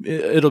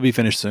 It'll be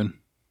finished soon.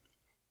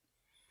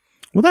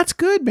 Well, that's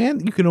good,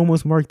 man. You can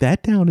almost mark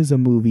that down as a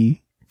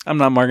movie. I'm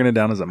not marking it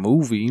down as a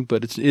movie,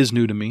 but it is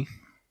new to me.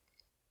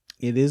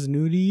 It is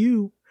new to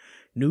you.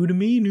 New to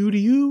me, new to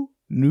you,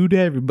 new to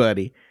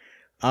everybody.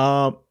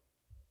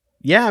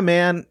 Yeah,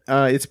 man.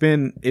 It's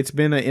been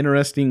an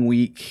interesting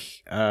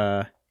week.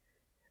 I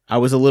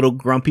was a little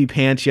grumpy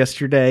pants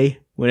yesterday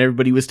when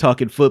everybody was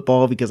talking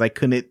football because I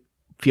couldn't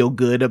feel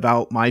good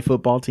about my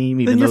football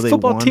team, even Then though your they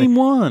football won. team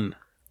won.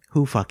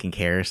 Who fucking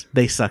cares?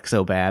 They suck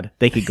so bad.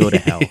 They could go to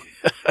hell.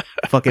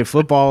 Fucking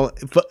football.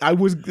 I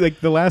was like,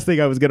 the last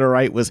thing I was gonna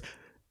write was,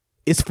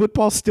 is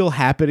football still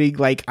happening?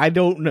 Like, I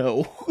don't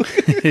know.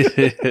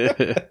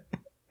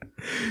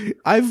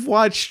 I've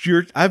watched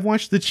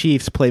the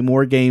Chiefs play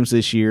more games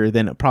this year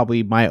than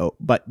probably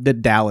the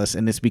Dallas,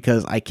 and it's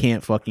because I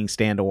can't fucking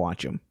stand to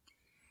watch them.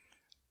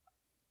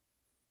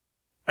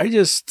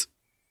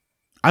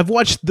 I've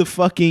watched the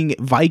fucking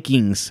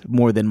Vikings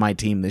more than my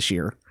team this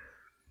year.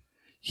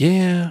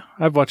 Yeah,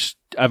 I've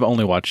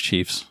only watched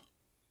Chiefs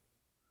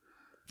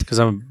because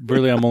I'm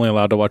only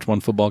allowed to watch one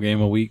football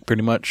game a week,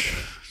 pretty much.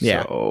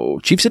 Yeah. So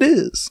Chiefs it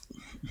is.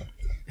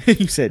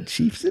 You said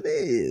Chiefs it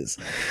is.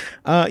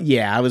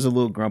 Yeah, I was a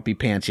little grumpy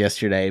pants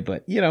yesterday,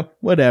 but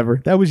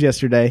whatever. That was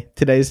yesterday.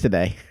 Today's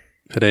today.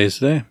 Today's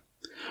today.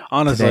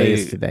 Honestly, Today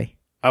is today.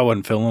 I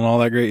wasn't feeling all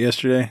that great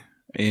yesterday,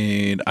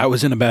 and I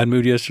was in a bad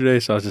mood yesterday,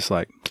 so I was just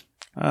like,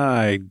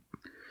 then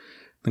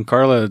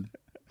Carla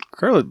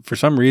for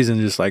some reason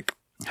just like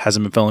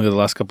hasn't been feeling good the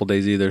last couple of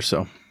days either.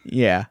 So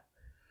Yeah.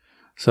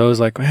 I was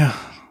like, well,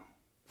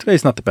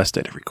 today's not the best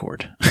day to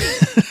record.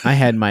 I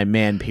had my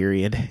man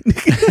period.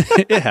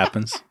 It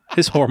happens.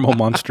 His hormone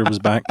monster was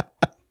back.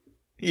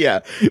 Yeah,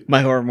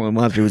 my hormone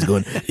monster was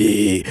going,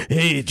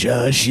 hey,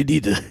 Josh, you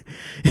need to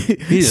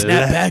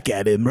snap back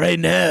at him right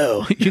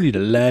now. You need to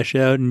lash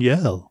out and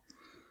yell.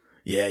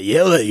 Yeah,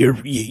 yell at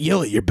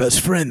your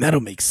best friend.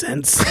 That'll make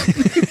sense.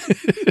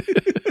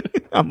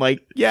 I'm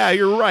like, yeah,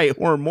 you're right,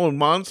 hormone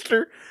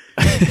monster.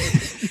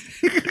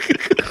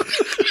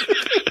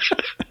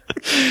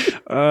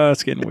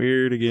 It's getting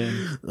weird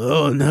again.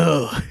 Oh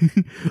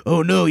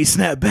no, he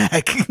snapped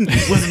back.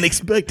 Wasn't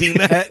expecting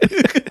that.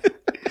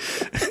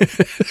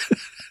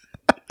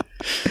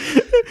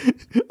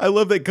 I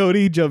love that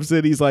Cody jumps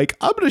in. He's like,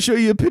 I'm going to show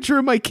you a picture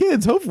of my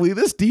kids. Hopefully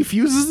this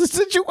defuses the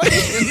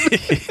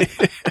situation.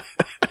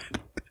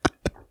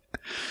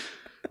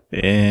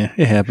 Yeah,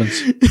 it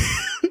happens.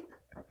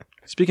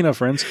 Speaking of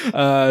friends,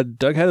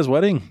 Doug had his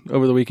wedding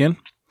over the weekend.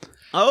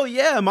 Oh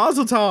yeah,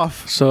 Mazel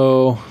Tov.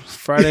 So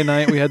Friday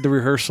night we had the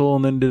rehearsal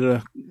and then did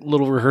a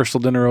little rehearsal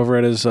dinner over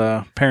at his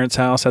parents'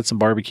 house. Had some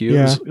barbecue.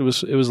 Yeah. It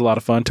was a lot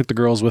of fun. Took the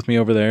girls with me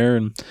over there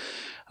and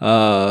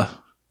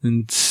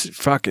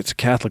fuck, it's a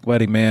Catholic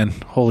wedding, man.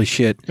 Holy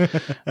shit!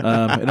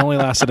 It only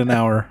lasted an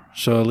hour,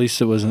 so at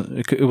least it wasn't.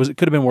 It could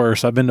have been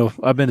worse. I've been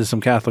to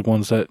some Catholic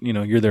ones that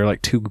you're there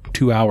like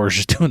two hours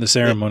just doing the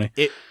ceremony.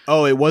 It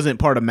wasn't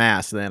part of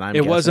mass then.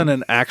 It wasn't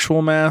an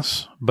actual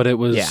mass, but it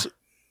was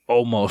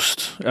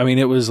almost. I mean,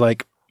 it was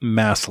like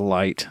mass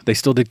light. They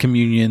still did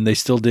communion. They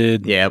still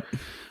did. Yep.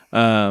 They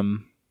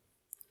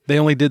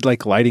only did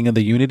like lighting of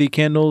the unity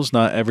candles,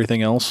 not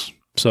everything else.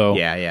 So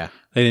yeah.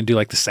 They didn't do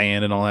like the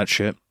sand and all that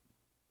shit.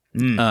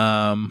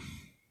 Mm.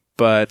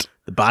 But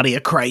the body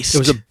of Christ. It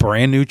was a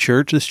brand new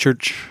church. This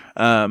church,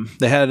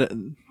 they had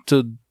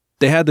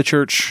the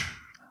church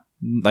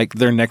like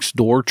their next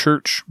door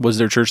church was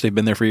their church. They've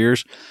been there for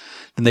years.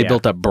 Then they Yeah.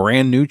 built a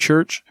brand new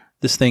church.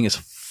 This thing is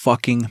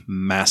fucking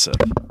massive.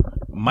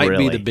 Might be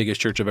Really? the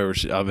biggest church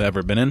I've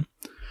ever been in.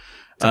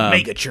 It's a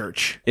mega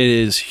church. It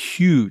is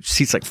huge.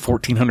 Seats like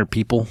 1,400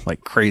 people,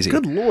 like crazy.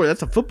 Good Lord,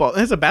 that's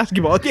a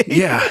basketball game.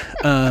 Yeah.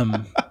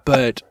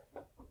 But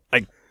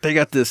like they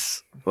got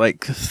this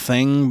like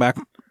thing back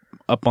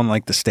up on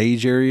like the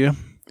stage area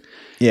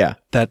Yeah.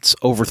 that's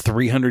over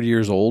 300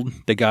 years old.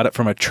 They got it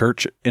from a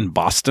church in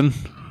Boston.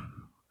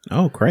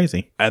 Oh,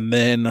 crazy. And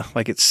then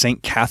like it's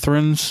St.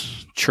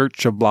 Catherine's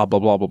Church of blah, blah,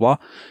 blah, blah, blah.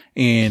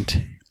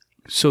 And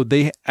so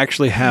they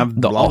actually have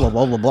the Blah, blah,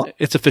 blah, blah, blah.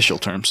 It's official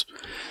terms.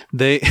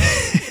 They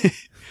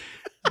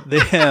they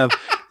have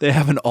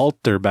an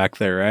altar back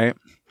there, right?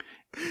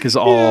 Because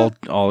all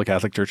the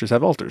Catholic churches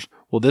have altars.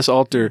 Well, this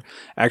altar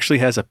actually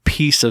has a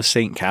piece of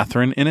St.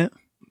 Catherine in it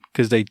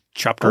because they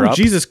chopped her Oh, up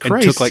Jesus and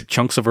Christ. took like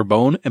chunks of her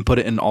bone and put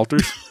it in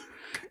altars.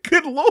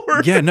 Good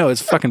Lord. Yeah, no,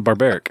 it's fucking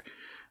barbaric.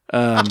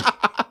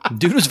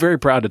 Dude was very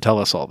proud to tell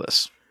us all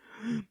this.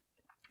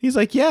 He's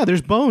like, yeah,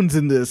 there's bones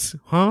in this,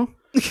 huh?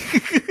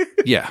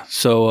 Yeah.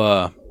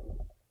 So,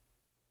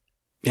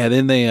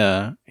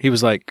 then he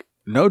was like,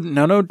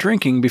 no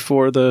drinking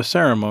before the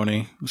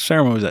ceremony. The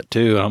ceremony was at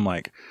 2. And I'm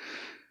like,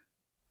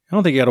 I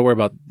don't think you got to worry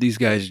about these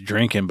guys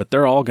drinking, but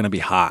they're all going to be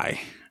high.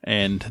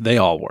 And they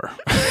all were.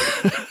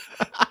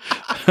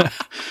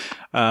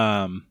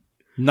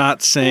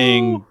 Not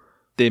saying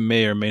they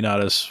may or may not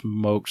have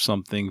smoked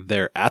something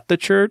there at the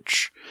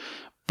church,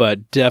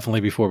 but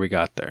definitely before we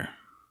got there.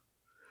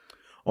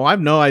 Oh,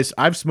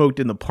 I've smoked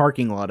in the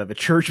parking lot of a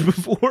church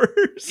before.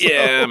 So.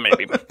 Yeah,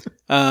 maybe.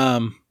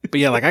 But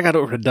yeah, like I got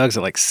over to Doug's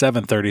at like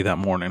 7:30 that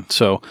morning.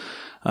 So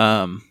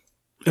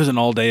it was an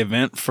all day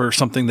event for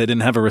something that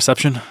didn't have a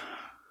reception.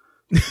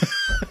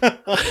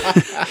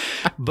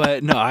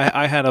 But no,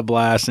 I had a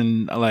blast,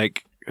 and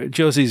like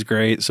Josie's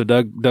great. So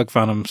Doug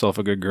found himself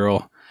a good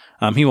girl.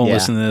 He won't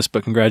listen to this,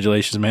 but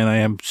congratulations, man. I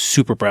am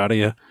super proud of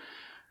you.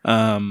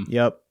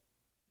 Yep.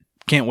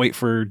 Can't wait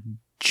for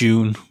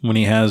June when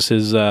he has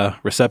his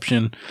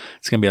reception.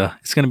 It's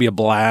gonna be a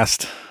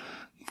blast.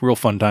 Real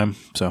fun time.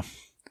 So,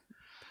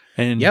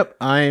 and Yep.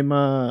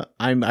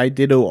 I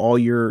ditto all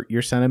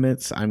your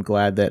sentiments. I'm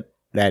glad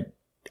that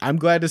I'm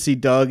glad to see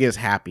Doug is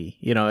happy.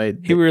 You know,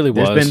 he really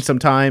was. There's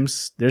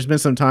been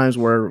some times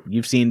where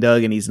you've seen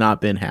Doug and he's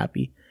not been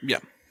happy. Yeah.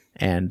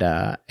 And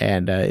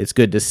it's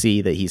good to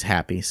see that he's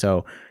happy.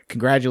 So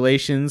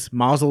congratulations,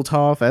 Mazel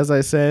Tov, as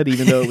I said,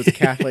 even though it was a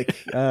Catholic,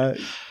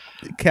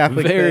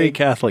 very thing.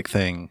 Catholic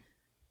thing.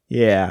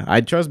 Yeah,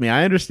 trust me,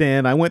 I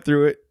understand. I went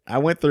through it.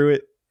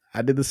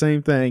 I did the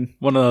same thing.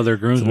 One of the other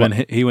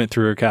groomsmen, he went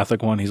through a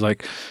Catholic one. He's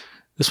like,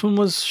 this one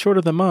was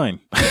shorter than mine.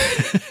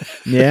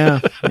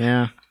 Yeah.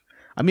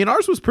 I mean,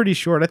 ours was pretty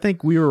short. I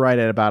think we were right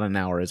at about an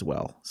hour as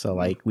well. So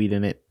like we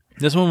didn't.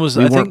 This one was.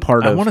 We I weren't think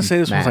part I of want to say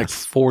this one was like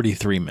mass.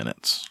 43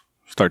 minutes,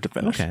 start to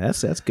finish. Okay,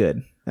 that's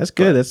good. That's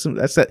good.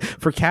 That's that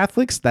for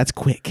Catholics. That's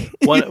quick.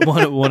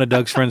 One of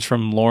Doug's friends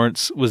from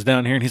Lawrence was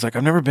down here, and he's like,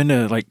 "I've never been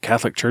to like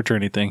Catholic church or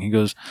anything." He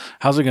goes,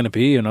 "How's it going to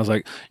be?" And I was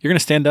like, "You're going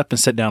to stand up and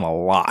sit down a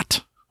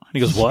lot." And he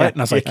goes, "What?"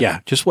 And I was like, "Yeah,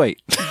 just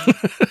wait."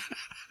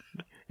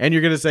 And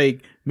you're gonna say,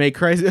 "May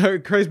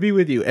Christ be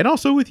with you, and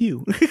also with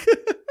you."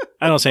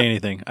 I don't say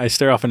anything. I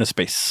stare off into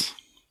space.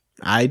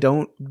 I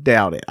don't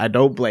doubt it. I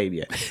don't blame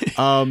you.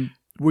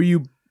 Were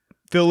you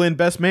fill in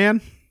best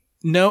man?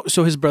 No,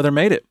 so his brother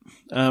made it.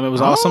 It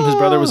was awesome. His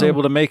brother was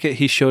able to make it.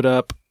 He showed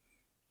up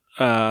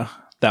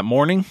that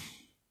morning,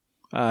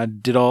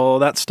 did all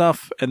that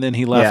stuff, and then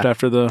he left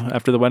after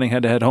the wedding.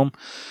 Had to head home.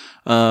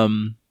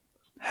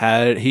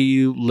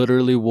 He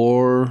literally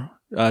wore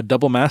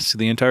double masks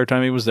the entire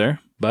time he was there,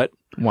 but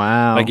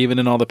Wow. like even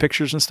in all the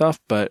pictures and stuff.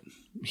 But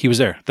he was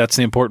there. That's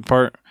the important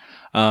part.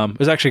 It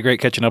was actually great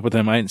catching up with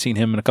him. I hadn't seen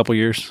him in a couple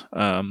years.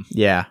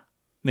 Yeah.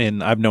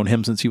 And I've known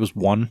him since he was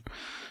 1.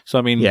 So,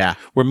 I mean, Yeah.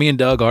 where me and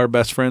Doug, our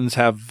best friends,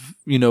 have,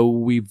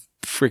 we've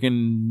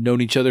freaking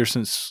known each other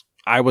since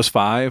I was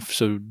 5.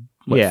 So,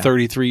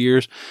 33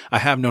 years. I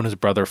have known his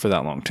brother for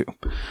that long, too.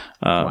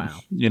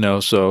 Wow.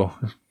 So,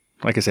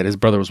 like I said, his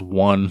brother was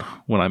 1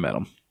 when I met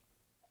him.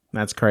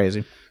 That's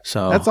crazy.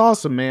 So, That's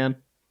awesome, man.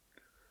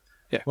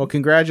 Yeah. Well,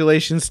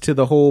 congratulations to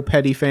the whole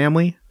Petty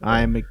family.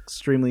 I'm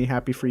extremely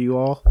happy for you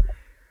all.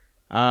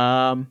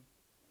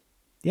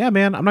 Yeah,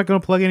 man. I'm not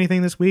going to plug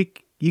anything this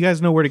week. You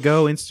guys know where to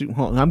go.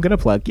 Well, I'm going to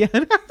plug. Yeah.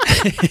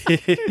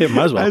 Might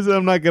as well.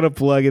 I'm not going to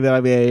plug it. I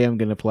am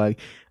going to plug.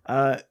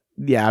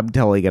 Yeah, I'm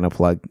totally going to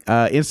plug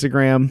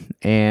Instagram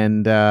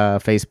and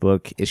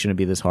Facebook. It Shouldn't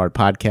Be This Hard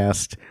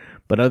podcast.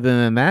 But other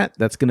than that,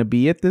 that's going to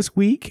be it this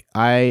week.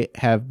 I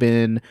have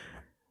been,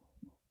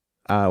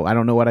 I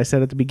don't know what I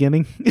said at the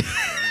beginning.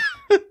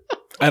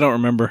 I don't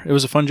remember. It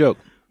was a fun joke.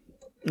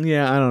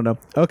 Yeah, I don't know.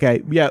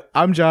 Okay. Yeah,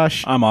 I'm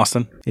Josh. I'm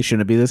Austin. It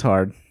shouldn't be this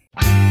hard.